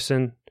the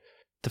person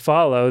to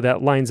follow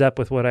that lines up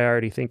with what I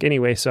already think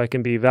anyway, so I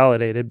can be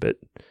validated. But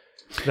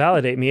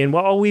validate me. And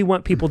all we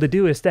want people to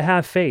do is to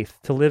have faith,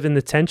 to live in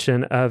the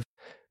tension of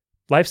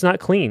life's not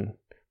clean.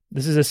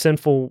 This is a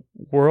sinful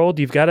world.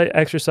 You've got to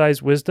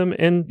exercise wisdom,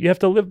 and you have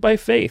to live by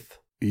faith.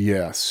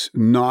 Yes,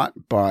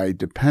 not by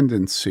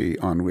dependency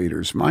on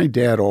leaders. My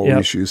dad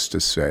always used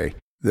to say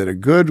that a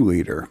good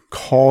leader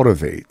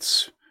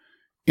cultivates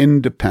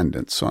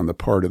independence on the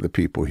part of the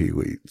people he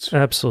leads.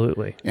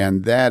 Absolutely.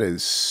 And that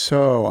is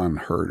so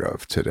unheard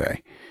of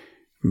today.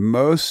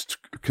 Most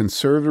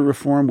conservative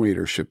reform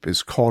leadership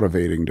is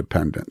cultivating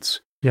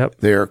dependence. Yep.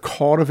 They are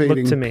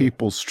cultivating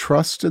people's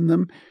trust in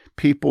them,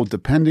 people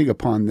depending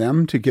upon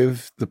them to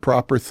give the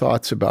proper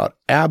thoughts about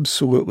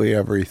absolutely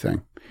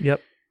everything.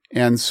 Yep.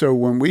 And so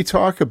when we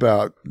talk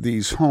about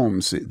these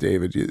homes,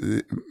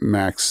 David,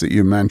 Max, that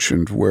you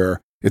mentioned,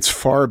 where it's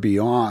far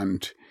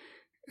beyond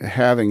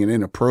having an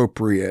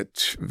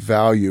inappropriate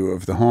value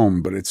of the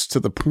home, but it's to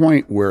the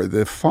point where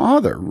the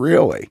father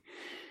really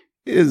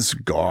is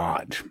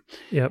God.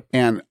 Yep.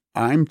 And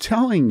I'm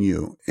telling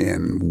you,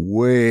 in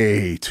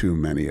way too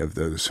many of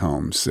those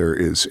homes, there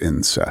is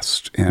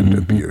incest and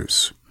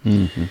abuse.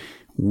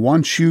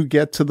 Once you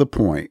get to the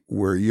point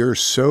where you're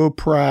so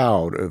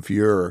proud of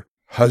your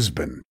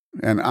husband,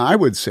 and I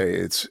would say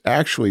it's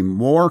actually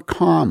more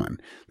common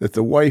that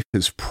the wife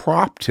has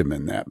propped him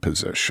in that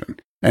position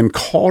and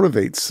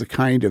cultivates the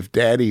kind of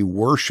daddy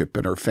worship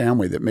in her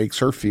family that makes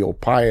her feel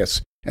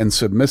pious and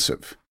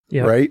submissive,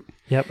 right?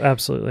 Yep,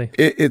 absolutely.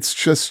 It's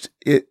just,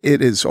 it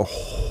is a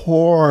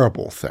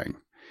horrible thing.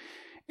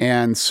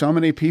 And so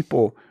many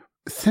people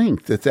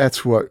think that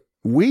that's what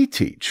we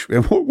teach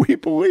and what we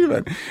believe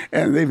in.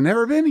 And they've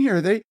never been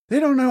here. They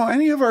don't know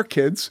any of our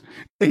kids.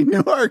 They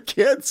knew our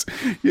kids.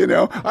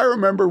 I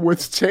remember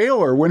with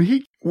Taylor, when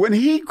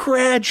he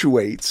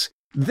graduates,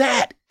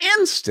 that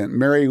instant,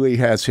 Mary Lee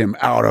has him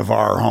out of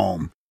our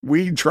home.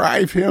 We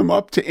drive him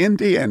up to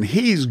India and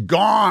he's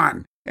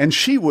gone. And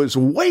she was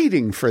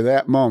waiting for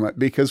that moment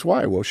because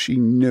why? Well, she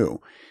knew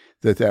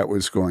that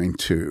was going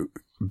to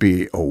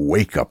be a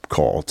wake-up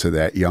call to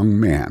that young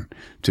man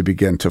to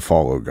begin to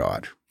follow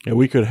God. Yeah,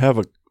 we could have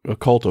a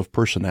cult of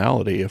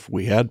personality if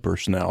we had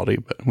personality,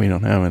 but we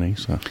don't have any.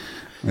 So,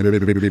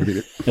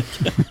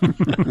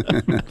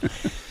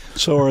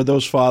 so are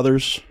those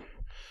fathers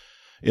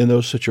in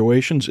those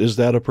situations? Is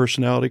that a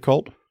personality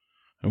cult?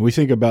 And we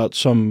think about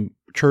some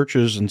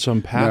churches and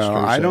some pastors. No,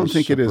 I don't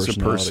think it is a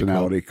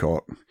personality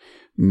cult.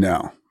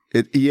 No.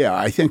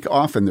 I think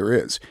often there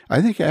is.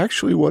 I think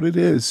actually what it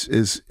is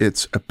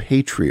it's a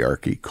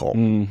patriarchy cult.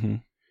 Mm-hmm.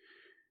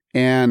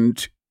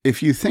 And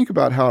if you think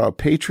about how a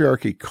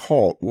patriarchy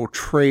cult will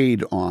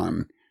trade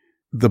on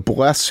the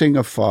blessing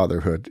of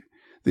fatherhood,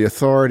 the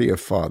authority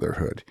of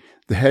fatherhood,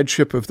 the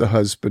headship of the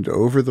husband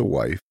over the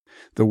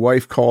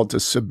wife called to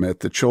submit,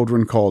 the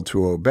children called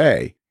to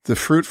obey, the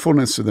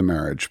fruitfulness of the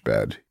marriage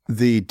bed,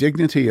 the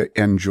dignity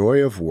and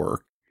joy of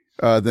work,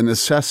 the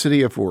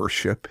necessity of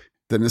worship,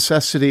 the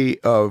necessity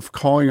of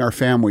calling our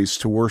families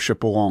to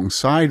worship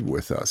alongside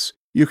with us,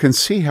 you can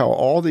see how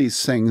all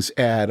these things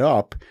add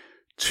up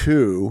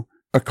to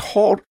a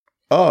cult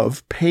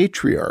of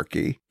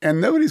patriarchy. And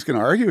nobody's going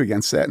to argue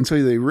against that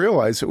until they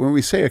realize that when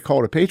we say a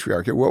cult of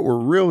patriarchy, what we're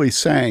really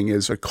saying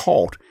is a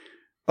cult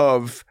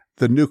of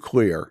the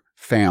nuclear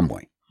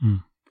family.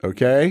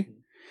 Okay?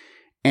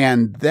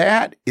 And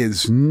that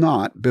is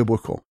not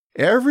biblical.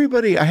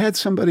 I had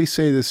somebody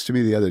say this to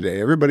me the other day.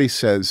 Everybody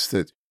says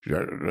that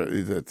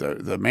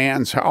the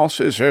man's house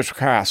is his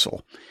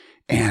castle.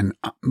 And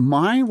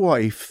my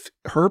wife,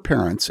 her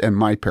parents, and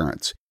my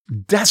parents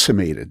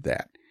decimated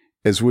that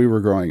as we were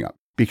growing up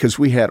because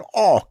we had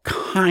all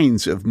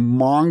kinds of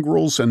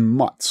mongrels and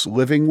mutts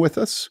living with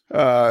us,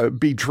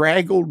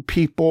 bedraggled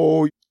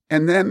people,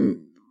 and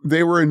then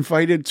they were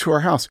invited to our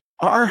house.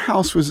 Our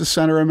house was the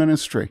center of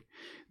ministry.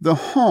 The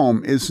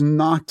home is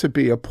not to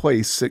be a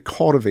place that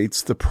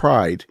cultivates the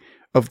pride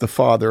of the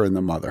father and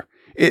the mother.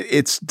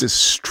 It's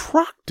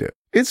destructive.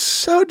 It's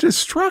so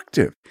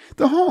destructive.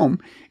 The home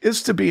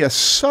is to be a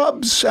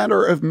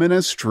sub-center of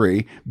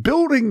ministry,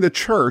 building the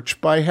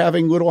church by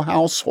having little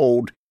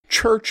household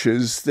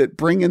churches that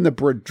bring in the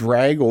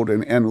bedraggled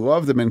and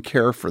love them and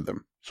care for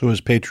them. So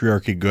is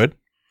patriarchy good?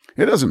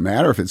 It doesn't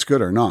matter if it's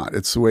good or not.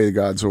 It's the way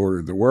God's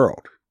ordered the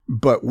world.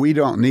 But we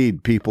don't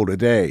need people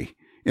today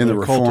in the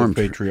Reformed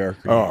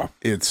patriarchy. Oh,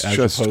 it's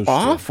just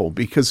awful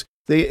because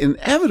they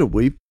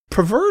inevitably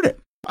pervert it.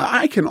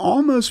 I can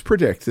almost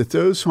predict that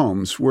those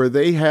homes where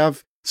they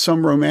have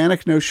some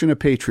romantic notion of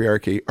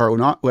patriarchy are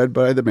not led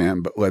by the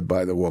man, but led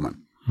by the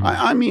woman.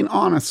 I mean,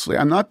 honestly,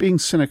 I'm not being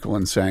cynical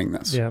in saying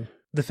this. Yeah.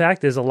 The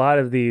fact is, a lot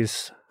of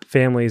these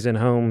families and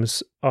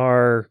homes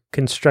are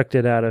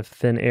constructed out of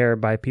thin air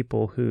by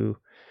people who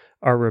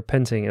are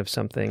repenting of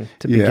something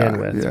to begin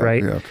with,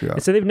 right? Yeah.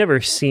 And so they've never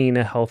seen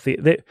a healthy...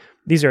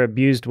 These are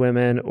abused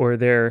women, or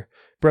they're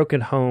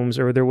broken homes,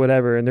 or they're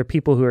whatever, and they're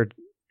people who are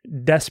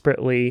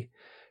desperately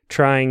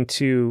trying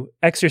to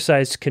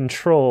exercise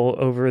control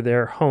over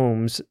their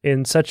homes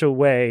in such a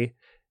way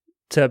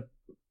to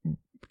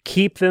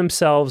keep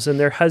themselves and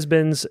their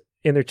husbands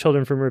and their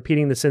children from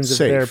repeating the sins of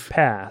their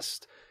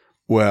past.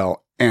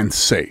 Well, and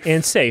safe.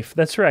 And safe,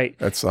 that's right.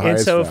 That's the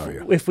highest value.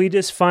 And so if we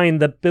just find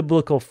the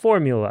biblical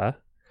formula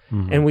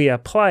and we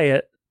apply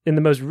it in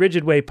the most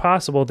rigid way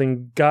possible,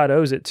 then God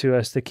owes it to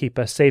us to keep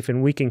us safe,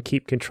 and we can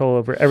keep control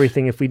over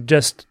everything if we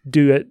just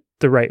do it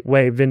the right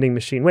way, vending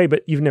machine way.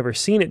 But you've never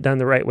seen it done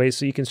the right way,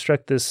 so you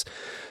construct this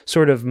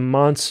sort of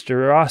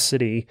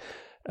monstrosity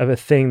of a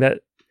thing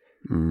that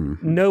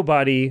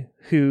nobody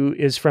who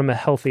is from a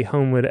healthy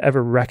home would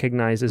ever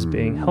recognize as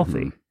being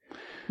healthy.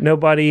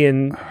 Nobody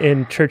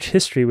in church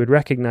history would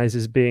recognize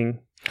as being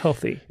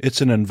healthy.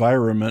 It's an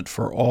environment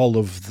for all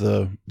of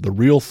the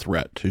real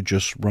threat to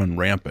just run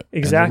rampant.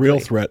 Exactly. And the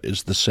real threat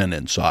is the sin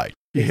inside.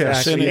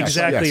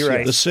 Exactly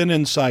right. The sin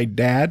inside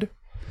dad.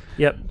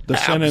 Yep. The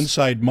sin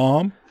inside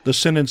mom. The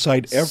sin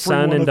inside every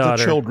Son one and of daughter.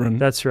 the children.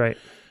 That's right.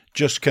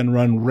 Just can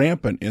run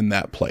rampant in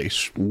that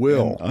place.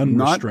 Will.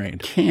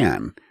 Unrestrained. Not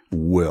can.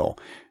 Will.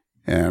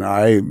 And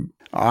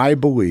I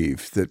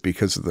believe that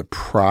because of the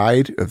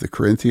pride of the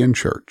Corinthian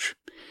church,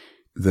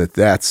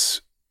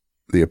 that's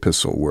the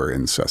epistle where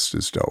incest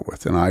is dealt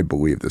with. And I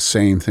believe the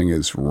same thing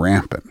is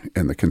rampant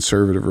in the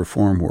conservative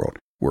reform world.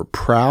 We're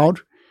proud,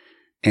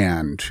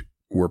 and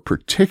we're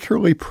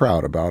particularly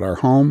proud about our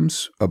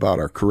homes, about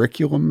our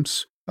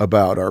curriculums,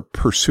 about our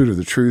pursuit of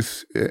the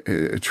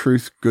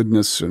truth,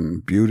 goodness,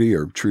 and beauty,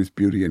 or truth,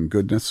 beauty, and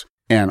goodness.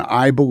 And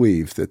I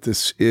believe that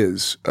this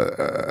is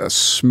a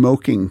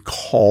smoking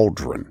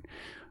cauldron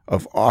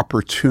of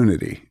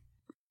opportunity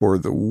for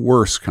the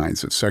worst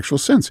kinds of sexual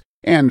sins.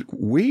 And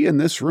we in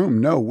this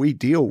room know we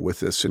deal with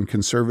this in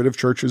conservative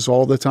churches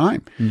all the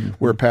time,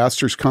 where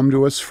pastors come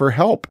to us for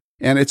help.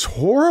 And it's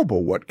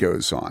horrible what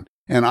goes on.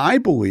 And I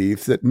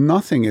believe that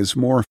nothing is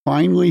more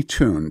finely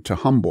tuned to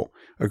humble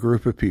a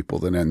group of people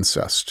than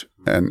incest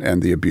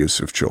and the abuse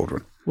of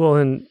children. Well,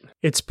 and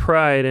it's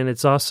pride, and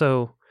it's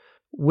also,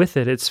 with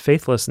it, it's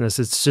faithlessness.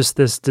 It's just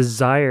this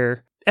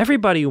desire.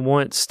 Everybody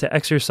wants to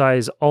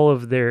exercise all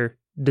of their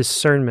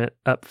discernment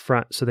up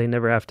front so they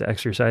never have to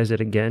exercise it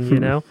again, you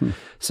know?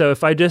 So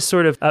if I just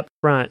sort of up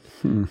front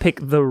pick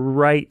the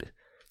right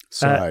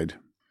side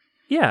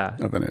yeah.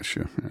 of an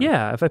issue.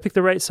 Yeah, if I pick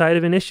the right side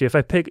of an issue, if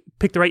I pick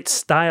the right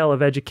style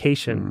of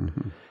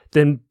education,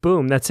 then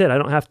boom, that's it. I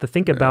don't have to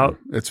think about...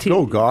 It's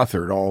Bill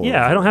Gothard all over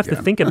I don't have again.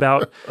 to think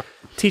about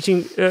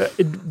teaching,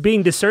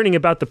 being discerning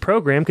about the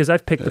program because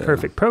I've picked the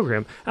perfect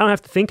program. I don't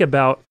have to think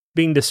about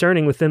being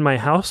discerning within my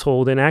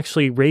household and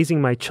actually raising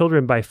my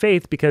children by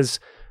faith because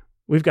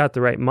we've got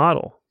the right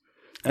model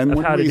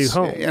of how to do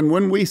home. And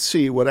when we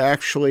see what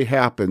actually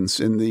happens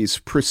in these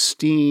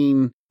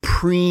pristine,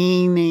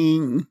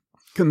 preening,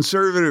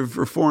 conservative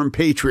reform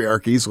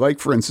patriarchies, like,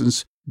 for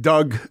instance,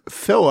 Doug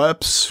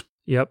Phillips,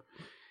 Yep.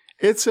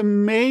 it's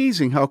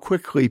amazing how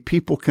quickly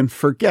people can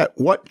forget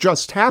what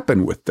just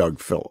happened with Doug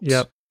Phillips.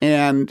 Yep.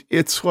 And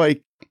it's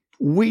like,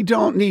 we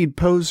don't need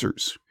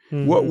posers.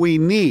 What we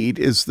need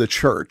is the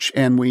church,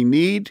 and we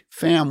need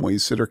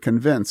families that are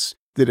convinced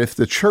that if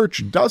the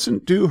church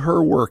doesn't do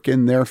her work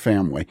in their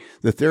family,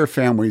 that their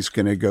family's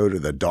going to go to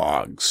the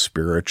dogs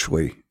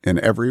spiritually in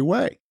every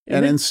way.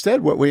 And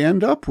instead, what we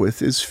end up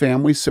with is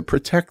families that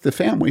protect the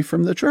family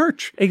from the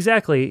church.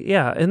 Exactly.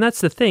 Yeah. And that's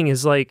the thing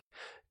is like,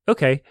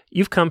 okay,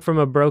 you've come from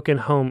a broken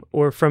home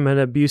or from an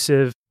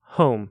abusive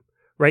home,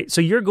 right? So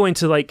you are going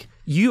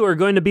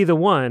to be the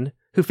one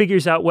who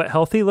figures out what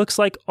healthy looks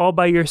like all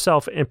by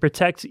yourself and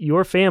protect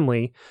your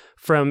family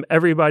from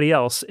everybody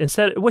else.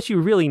 Instead, what you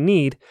really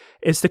need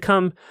is to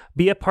come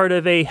be a part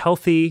of a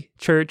healthy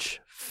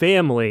church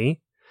family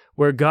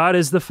where God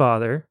is the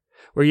Father,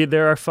 where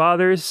there are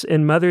fathers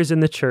and mothers in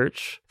the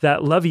church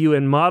that love you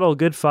and model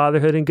good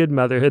fatherhood and good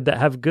motherhood, that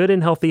have good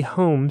and healthy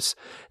homes,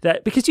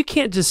 because you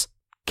can't just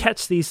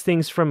catch these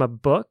things from a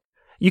book.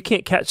 You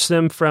can't catch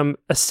them from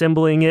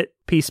assembling it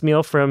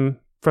piecemeal from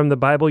the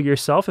Bible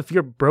yourself. If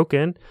you're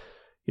broken,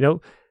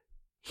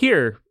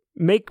 here,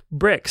 make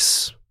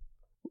bricks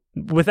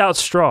without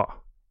straw.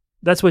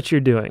 That's what you're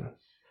doing.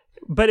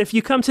 But if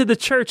you come to the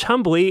church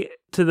humbly,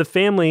 to the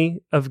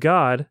family of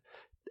God,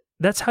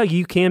 that's how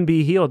you can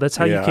be healed. That's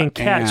how you can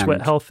catch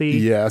what healthy...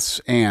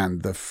 Yes,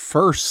 and the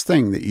first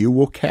thing that you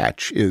will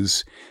catch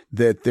is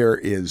that there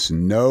is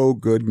no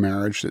good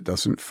marriage that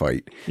doesn't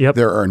fight. Yep.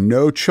 There are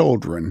no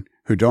children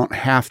who don't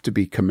have to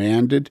be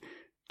commanded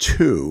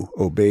to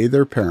obey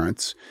their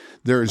parents.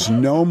 There's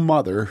no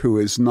mother who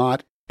is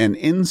not an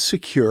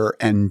insecure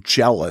and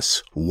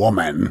jealous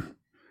woman,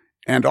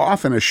 and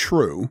often a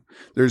shrew.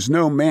 There's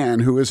no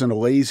man who isn't a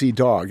lazy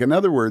dog. In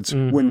other words,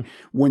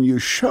 when you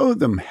show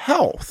them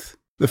health,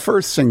 the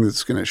first thing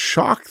that's going to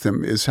shock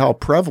them is how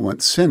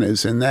prevalent sin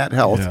is in that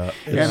health,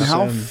 and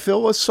how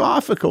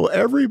philosophical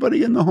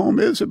everybody in the home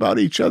is about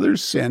each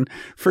other's sin,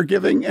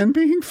 forgiving and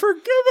being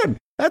forgiven.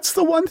 That's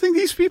the one thing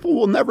these people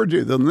will never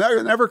do. They'll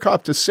never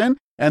cop to sin,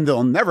 and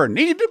they'll never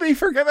need to be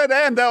forgiven,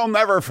 and they'll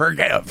never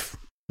forgive.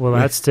 Well,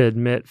 that's to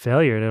admit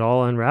failure, and it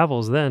all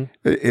unravels then.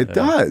 It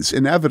does,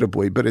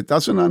 inevitably, but it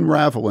doesn't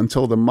unravel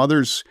until the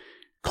mother's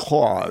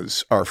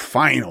claws are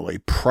finally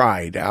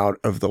pried out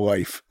of the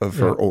life of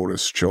her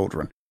oldest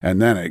children. And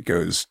then it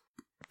goes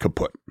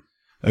kaput.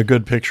 A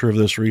good picture of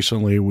this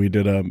recently, we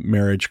did a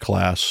marriage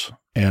class,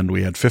 and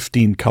we had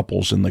 15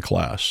 couples in the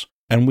class.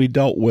 And we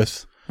dealt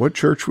with what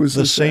church was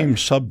the same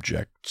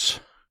subjects.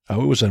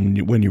 Oh, it was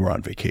when you were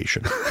on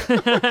vacation.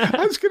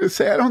 I was going to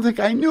say, I don't think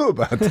I knew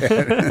about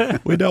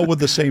that. We dealt with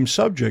the same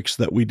subjects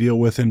that we deal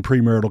with in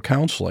premarital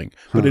counseling.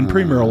 But in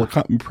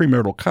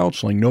premarital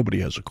counseling,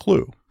 nobody has a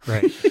clue.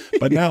 Right.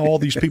 But now all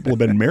these people have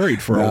been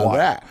married for a while.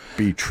 That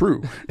be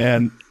true.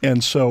 And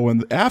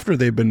so after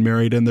they've been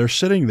married and they're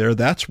sitting there,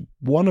 that's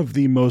one of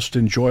the most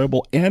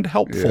enjoyable and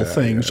helpful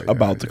things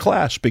about the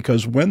class.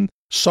 Because when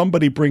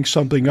somebody brings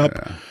something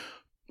up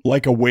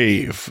like a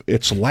wave,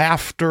 it's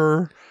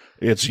laughter.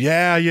 It's,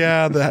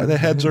 the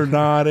heads are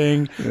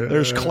nodding,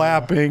 there's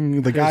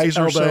clapping, the guys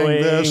are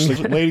saying this,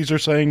 the ladies are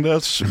saying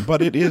this,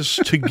 but it is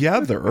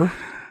together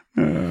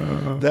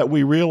that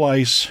we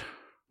realize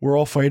we're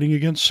all fighting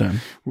against sin.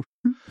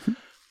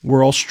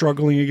 We're all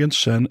struggling against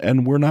sin,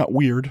 and we're not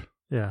weird.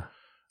 Yeah.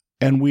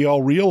 And we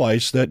all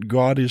realize that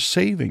God is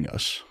saving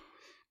us.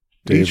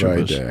 Day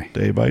by day.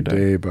 Day by day.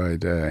 Day by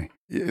day.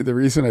 The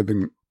reason I've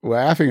been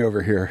laughing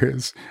over here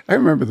is I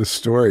remember the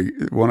story.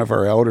 One of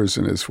our elders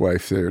and his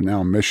wife, they're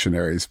now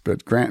missionaries,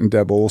 but Grant and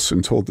Deb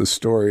Olson told the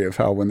story of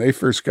how when they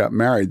first got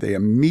married, they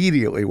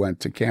immediately went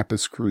to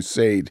Campus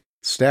Crusade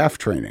staff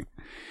training.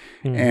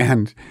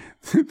 And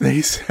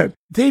they said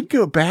they'd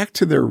go back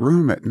to their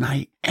room at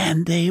night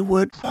and they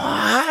would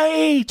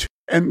fight.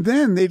 And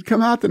then they'd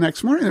come out the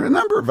next morning. There were a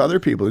number of other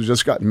people who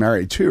just got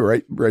married too,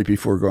 right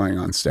before going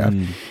on staff.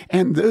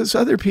 And those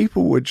other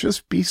people would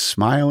just be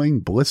smiling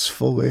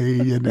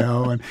blissfully,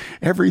 and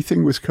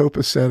everything was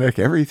copacetic.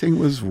 Everything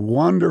was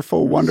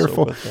wonderful,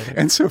 wonderful.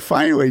 And so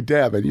finally,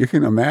 Deb, and you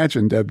can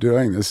imagine Deb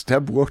doing this,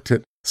 Deb looked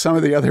at some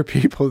of the other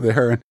people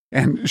there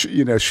and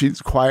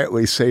she'd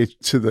quietly say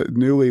to the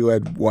newly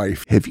wed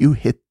wife, "Have you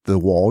hit the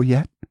wall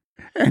yet?"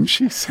 And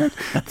she said,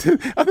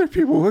 the other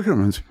people looked at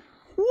him and said,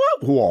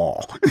 what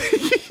wall?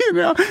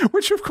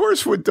 Which of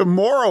course would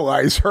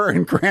demoralize her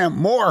and Grant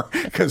more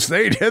because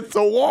they'd hit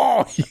the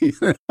wall.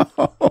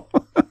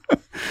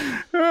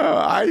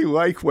 I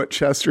like what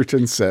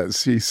Chesterton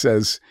says. He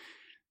says,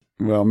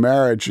 well,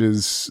 marriage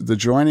is the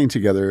joining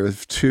together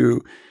of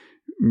two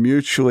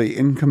mutually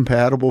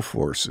incompatible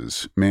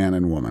forces, man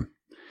and woman.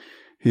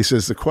 He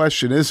says the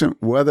question isn't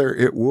whether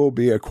it will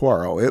be a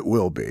quarrel. It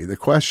will be. The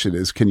question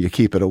is, can you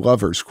keep it a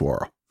lover's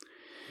quarrel?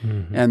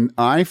 Mm-hmm. And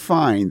I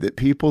find that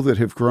people that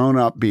have grown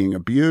up being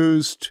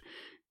abused,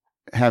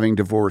 having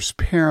divorced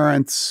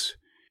parents,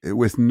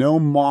 with no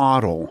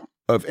model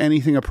of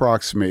anything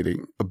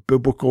approximating a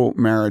biblical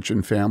marriage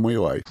and family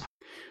life,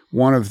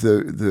 one of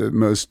the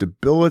most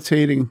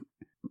debilitating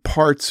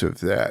parts of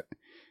that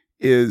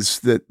is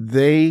that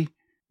they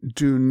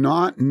do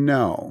not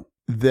know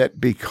that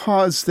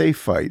because they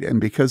fight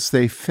and because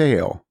they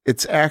fail,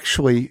 it's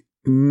actually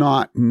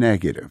not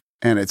negative.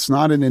 And it's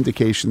not an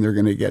indication they're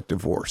going to get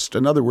divorced.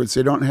 In other words,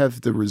 they don't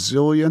have the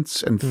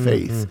resilience and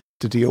faith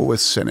to deal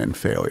with sin and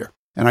failure.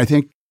 And I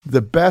think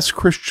the best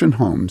Christian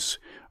homes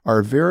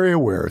are very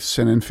aware of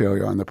sin and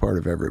failure on the part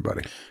of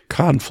everybody.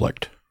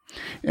 Conflict.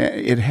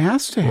 It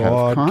has to have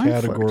broad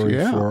conflict. Category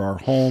for our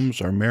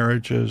homes, our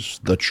marriages,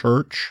 the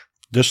church.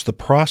 Just the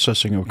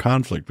processing of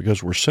conflict,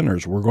 because we're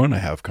sinners, we're going to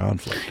have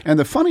conflict. And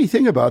the funny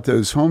thing about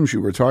those homes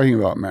you were talking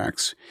about,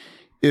 Max,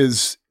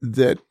 is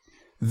that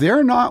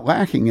they're not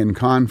lacking in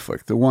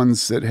conflict, the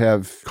ones that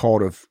have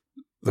cult of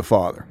the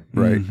Father,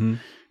 right? Mm-hmm.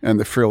 And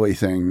the frilly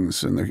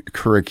things and the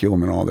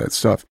curriculum and all that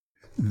stuff.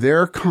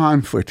 Their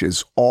conflict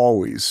is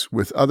always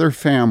with other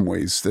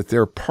families that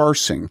they're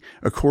parsing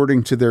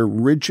according to their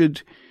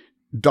rigid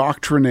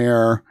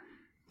doctrinaire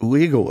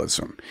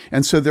legalism.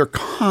 And so they're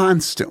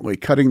constantly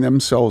cutting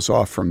themselves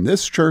off from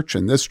this church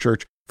and this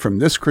church, from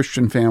this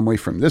Christian family,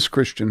 from this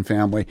Christian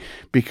family,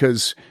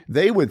 because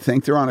they would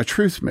think they're on a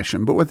truth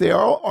mission. But what they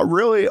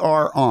really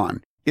are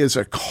on is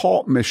a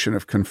cult mission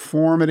of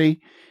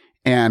conformity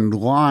and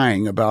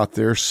lying about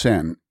their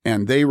sin.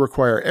 And they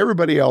require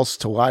everybody else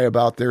to lie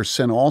about their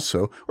sin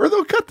also, or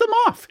they'll cut them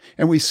off.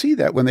 And we see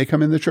that when they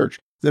come in the church.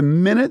 The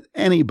minute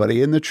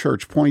anybody in the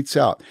church points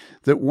out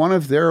that one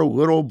of their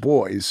little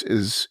boys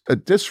is a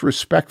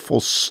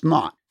disrespectful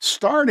snot,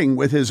 starting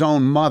with his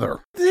own mother,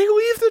 they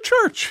leave the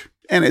church.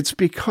 And it's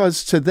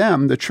because to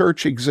them, the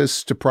church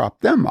exists to prop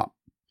them up.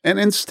 And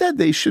instead,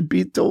 they should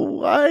be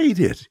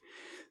delighted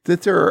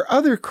that there are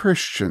other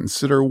Christians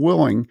that are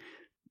willing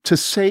to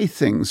say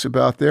things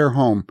about their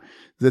home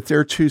that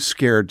they're too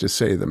scared to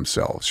say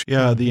themselves.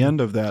 Yeah, the end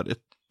of that,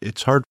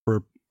 it's hard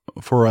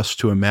for us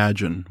to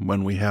imagine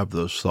when we have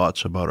those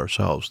thoughts about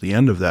ourselves. The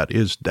end of that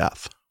is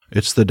death.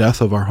 It's the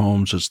death of our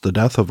homes. It's the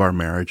death of our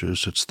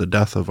marriages. It's the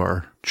death of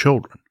our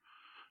children.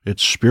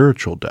 It's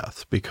spiritual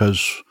death,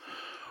 because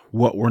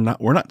we're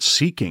not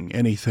seeking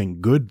anything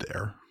good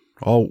there.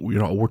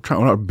 We're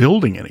not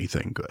building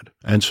anything good.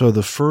 And so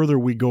the further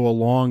we go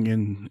along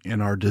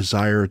in our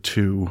desire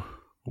to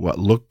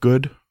look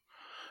good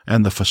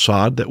and the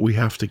facade that we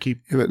have to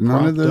keep. Yeah, but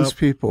none of those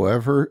people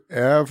ever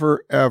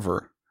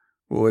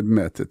will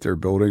admit that they're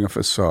building a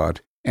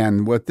facade.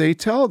 And what they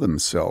tell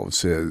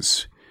themselves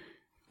is,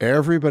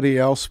 everybody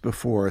else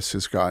before us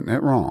has gotten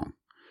it wrong,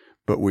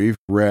 but we've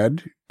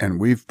read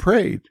and we've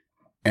prayed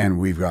and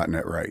we've gotten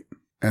it right.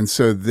 And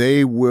so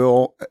they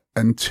will,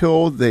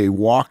 until they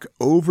walk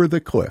over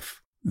the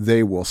cliff,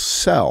 they will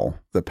sell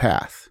the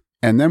path.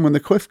 And then when the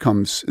cliff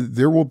comes,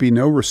 there will be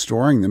no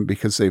restoring them,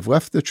 because they've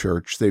left the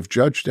church. They've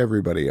judged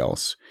everybody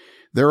else.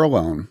 They're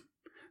alone.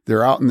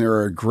 They're out in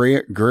their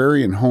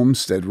agrarian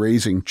homestead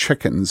raising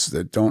chickens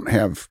that don't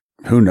have,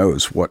 who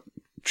knows what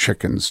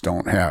chickens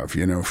don't have,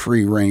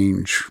 free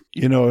range.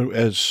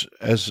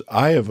 As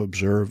I have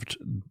observed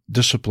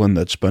discipline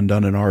that's been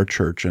done in our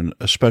church, and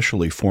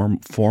especially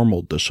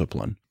formal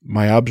discipline,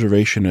 my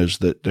observation is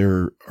that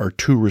there are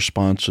two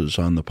responses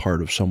on the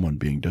part of someone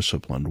being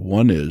disciplined.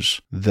 One is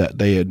that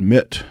they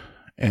admit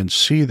and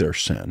see their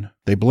sin.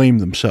 They blame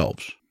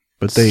themselves,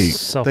 but they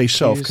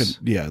self-accuse.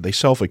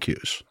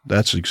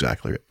 That's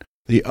exactly it.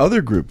 The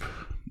other group,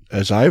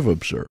 as I've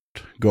observed,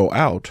 go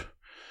out,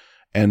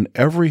 and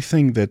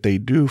everything that they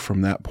do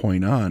from that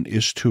point on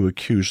is to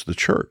accuse the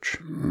church.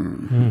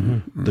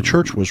 Mm-hmm. The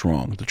church was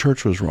wrong. The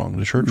church was wrong.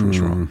 The church was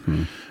wrong.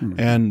 Mm-hmm.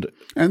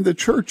 And the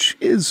church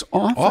is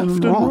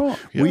often wrong.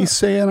 Yeah. We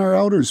say in our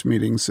elders'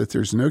 meetings that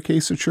there's no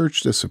case of church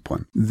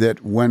discipline,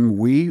 that when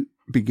we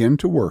begin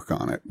to work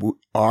on it,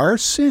 our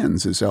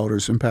sins as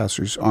elders and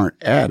pastors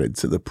aren't added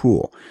to the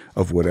pool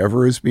of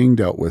whatever is being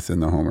dealt with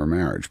in the home or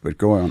marriage. But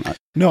go on.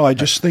 No, I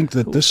just think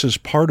that this is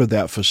part of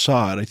that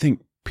facade. I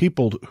think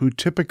people who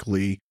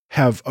typically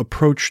have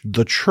approached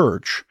the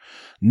church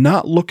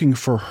not looking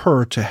for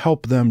her to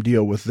help them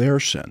deal with their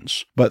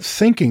sins, but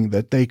thinking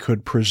that they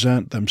could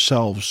present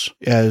themselves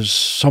as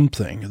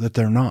something that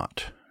they're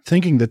not,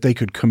 thinking that they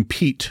could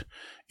compete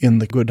in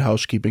the good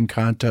housekeeping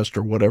contest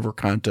or whatever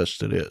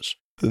contest it is,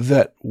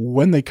 that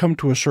when they come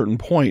to a certain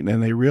point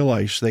and they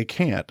realize they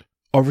can't,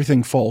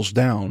 everything falls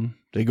down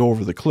They go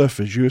over the cliff,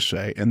 as you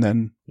say, and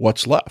then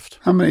what's left?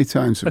 How many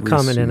times A have we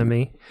common seen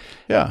enemy.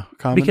 Yeah,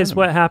 Because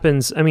what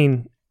happens, I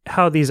mean,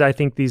 how I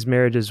think these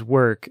marriages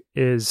work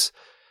is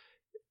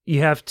you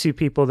have two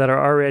people that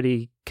are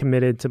already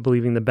committed to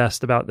believing the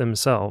best about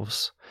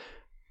themselves.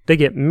 They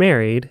get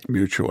married.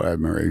 Mutual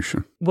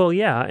admiration. Well,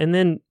 yeah. And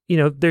then,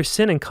 there's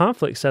sin and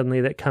conflict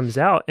suddenly that comes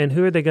out. And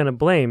who are they going to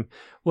blame?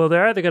 Well,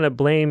 they're either going to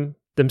blame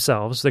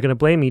themselves, they're going to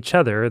blame each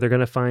other, or they're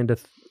going to find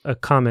a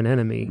common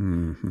enemy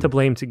to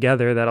blame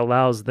together that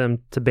allows them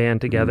to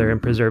band together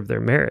and preserve their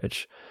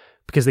marriage.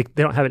 Because they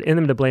don't have it in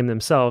them to blame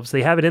themselves.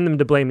 They have it in them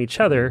to blame each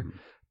other,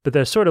 but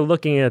they're sort of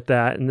looking at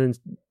that and then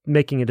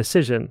making a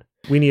decision.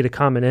 We need a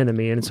common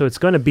enemy. And so it's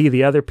going to be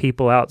the other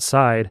people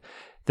outside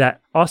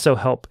that also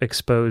help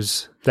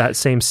expose that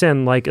same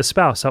sin, like a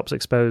spouse helps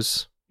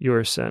expose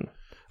your sin,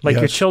 like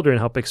your children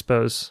help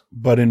expose.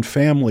 But in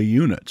family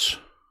units,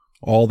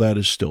 all that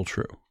is still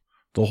true.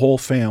 The whole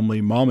family,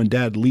 mom and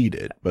dad lead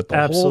it, but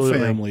the whole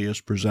family is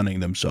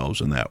presenting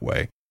themselves in that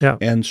way. Yeah.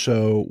 And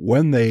so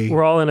when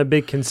we're all in a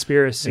big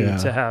conspiracy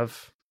to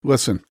have.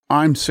 Listen,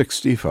 I'm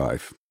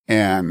 65,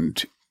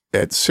 and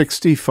at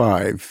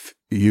 65,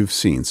 you've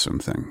seen some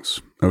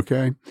things,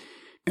 okay?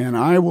 And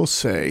I will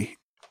say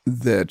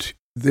that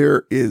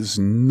there is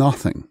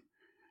nothing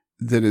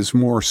that is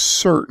more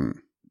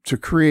certain to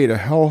create a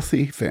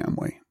healthy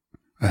family,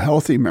 a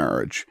healthy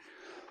marriage,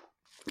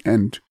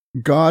 and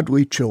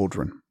godly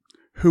children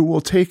who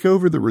will take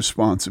over the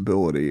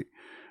responsibility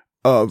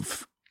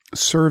of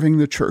serving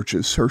the church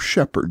as her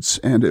shepherds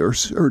and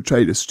her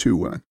Titus 2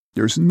 women.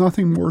 There's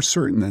nothing more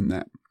certain than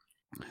that,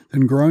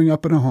 than growing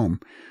up in a home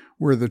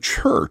where the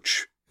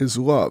church is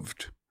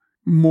loved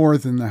more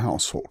than the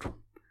household,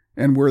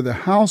 and where the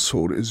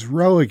household is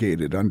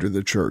relegated under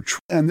the church.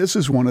 And this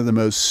is one of the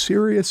most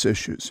serious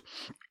issues.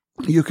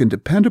 You can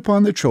depend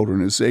upon the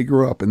children as they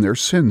grow up and their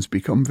sins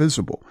become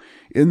visible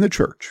in the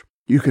church.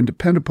 You can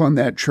depend upon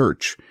that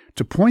church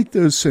to point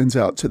those sins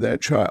out to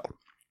that child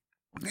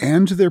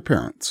and to their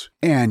parents.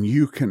 And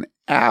you can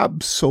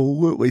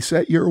absolutely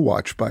set your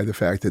watch by the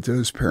fact that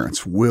those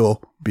parents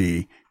will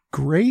be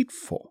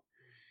grateful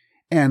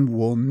and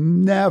will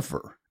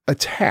never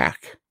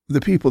attack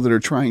the people that are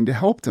trying to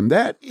help them.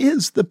 That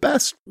is the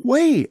best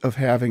way of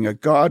having a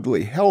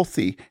godly,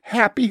 healthy,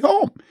 happy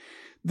home.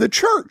 The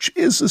church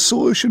is the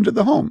solution to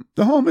the home.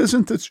 The home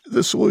isn't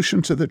the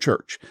solution to the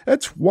church.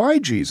 That's why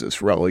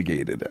Jesus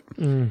relegated it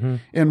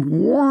and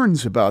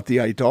warns about the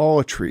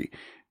idolatry.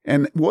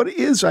 And what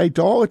is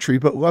idolatry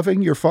but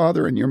loving your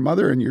father and your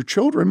mother and your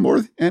children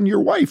more and your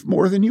wife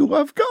more than you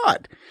love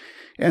God?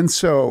 And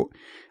so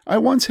I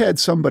once had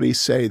somebody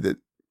say that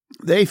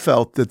they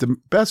felt that the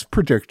best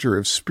predictor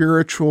of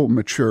spiritual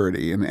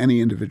maturity in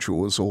any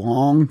individual is a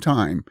long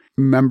time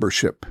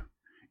membership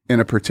in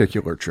a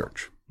particular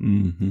church.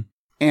 Mm-hmm.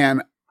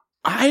 And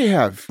I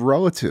have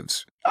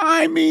relatives.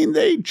 I mean,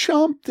 they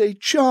jump,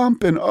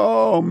 and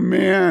oh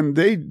man,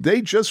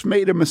 they just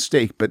made a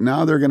mistake, but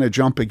now they're going to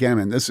jump again,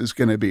 and this is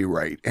going to be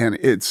right. And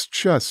it's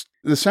just,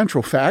 the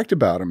central fact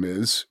about them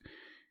is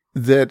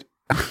that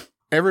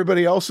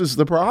everybody else is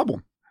the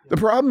problem. The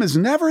problem is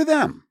never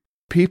them.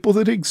 People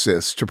that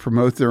exist to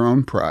promote their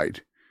own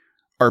pride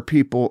are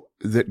people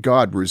that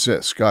God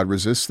resists. God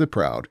resists the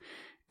proud.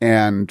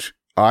 And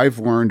I've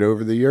learned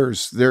over the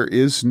years, there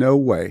is no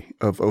way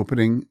of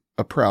opening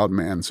a proud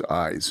man's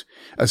eyes,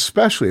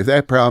 especially if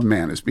that proud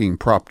man is being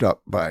propped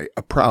up by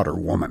a prouder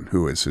woman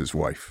who is his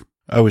wife.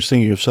 I was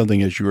thinking of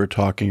something as you were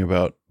talking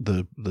about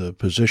the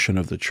position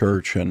of the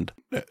church, and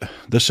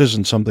this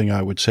isn't something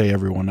I would say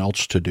everyone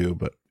else to do,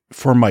 but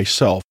for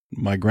myself,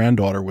 my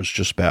granddaughter was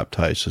just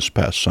baptized this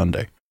past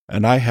Sunday,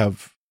 and I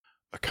have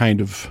a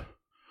kind of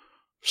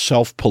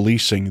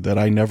self-policing that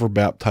I never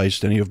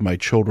baptized any of my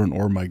children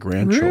or my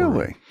grandchildren.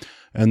 Really?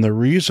 And the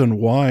reason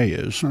why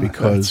is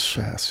because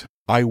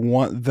I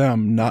want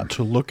them not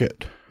to look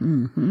at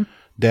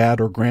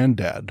dad or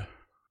granddad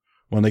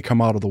when they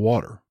come out of the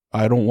water.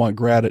 I don't want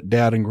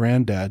dad and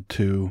granddad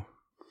to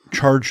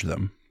charge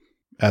them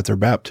at their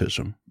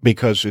baptism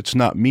because it's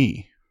not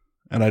me,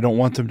 and I don't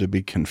want them to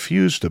be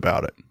confused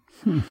about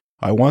it.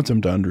 I want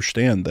them to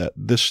understand that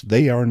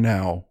they are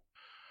now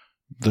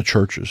the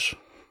churches,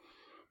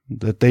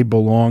 that they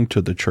belong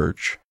to the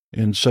church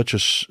in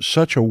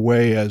such a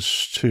way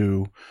as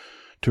to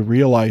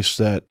realize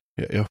that,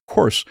 of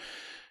course,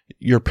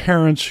 your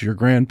parents, your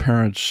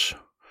grandparents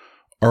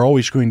are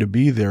always going to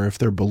be there if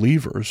they're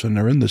believers and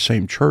they're in the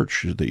same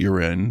church that you're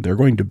in. They're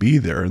going to be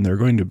there, and they're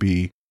going to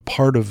be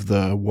part of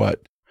the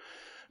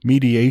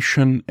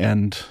mediation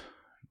and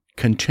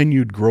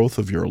continued growth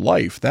of your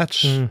life. That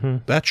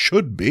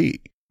should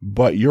be.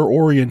 But your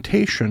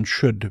orientation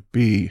should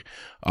be,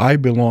 I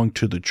belong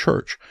to the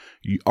church.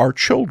 Our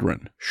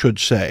children should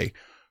say,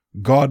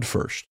 God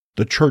first,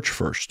 the church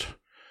first,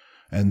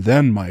 and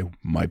then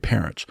my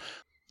parents.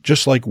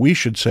 Just like we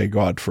should say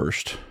God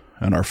first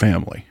and our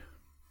family,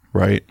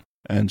 right?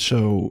 And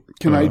so...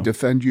 Can I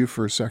defend you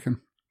for a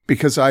second?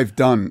 Because I've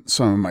done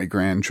some of my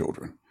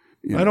grandchildren.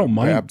 I don't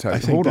mind. Baptized. I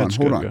think hold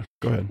on.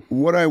 Go ahead.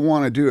 What I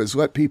want to do is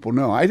let people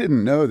know. I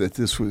didn't know that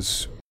this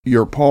was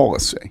your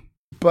policy.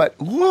 But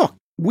look,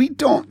 we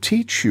don't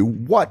teach you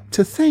what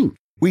to think.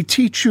 We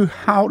teach you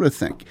how to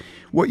think.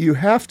 What you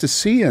have to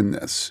see in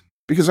this,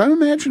 because I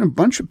imagine a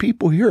bunch of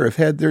people here have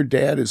had their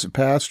dad as a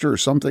pastor or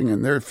something,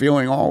 and they're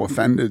feeling all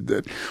offended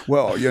that,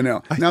 well,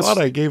 I thought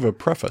I gave a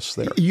preface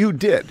there. You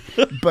did.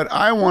 But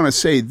I want to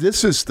say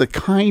this is the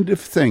kind of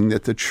thing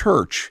that the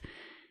church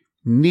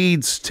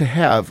needs to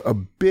have, a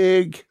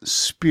big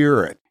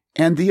spirit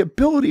and the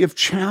ability of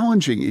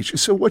challenging each.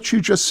 So what you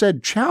just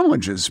said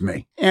challenges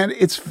me. And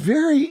it's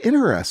very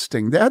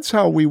interesting. That's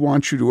how we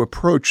want you to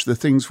approach the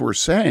things we're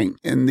saying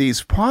in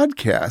these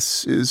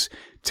podcasts is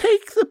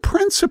take the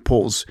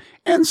principles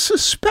and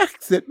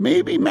suspect that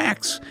maybe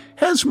Max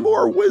has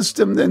more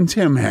wisdom than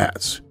Tim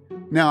has.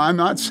 Now, I'm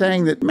not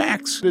saying that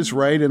Max is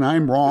right and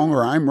I'm wrong,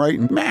 or I'm right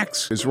and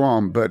Max is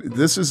wrong, but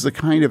this is the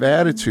kind of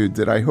attitude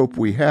that I hope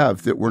we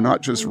have, that we're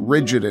not just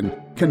rigid and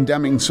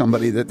condemning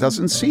somebody that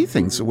doesn't see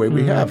things the way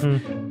we have.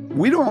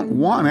 We don't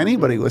want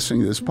anybody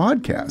listening to this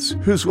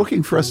podcast who's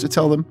looking for us to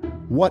tell them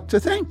what to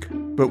think,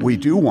 but we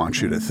do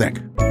want you to think.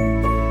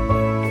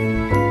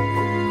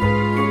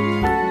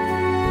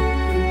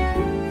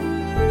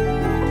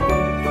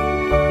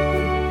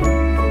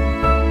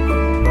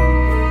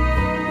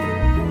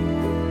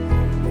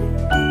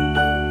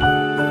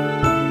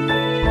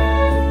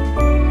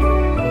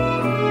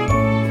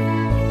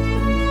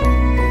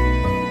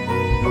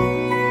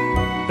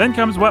 Then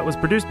Comes What was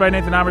produced by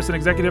Nathan Alberson,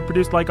 executive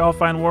produced like all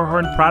fine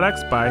Warhorn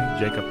products by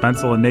Jacob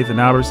Pencil and Nathan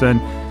Alberson.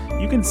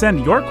 You can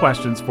send your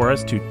questions for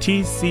us to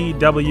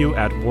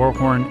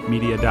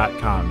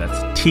tcw@warhornmedia.com.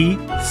 That's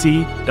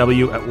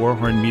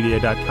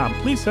tcw@warhornmedia.com.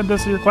 Please send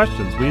us your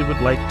questions. We would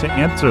like to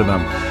answer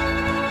them.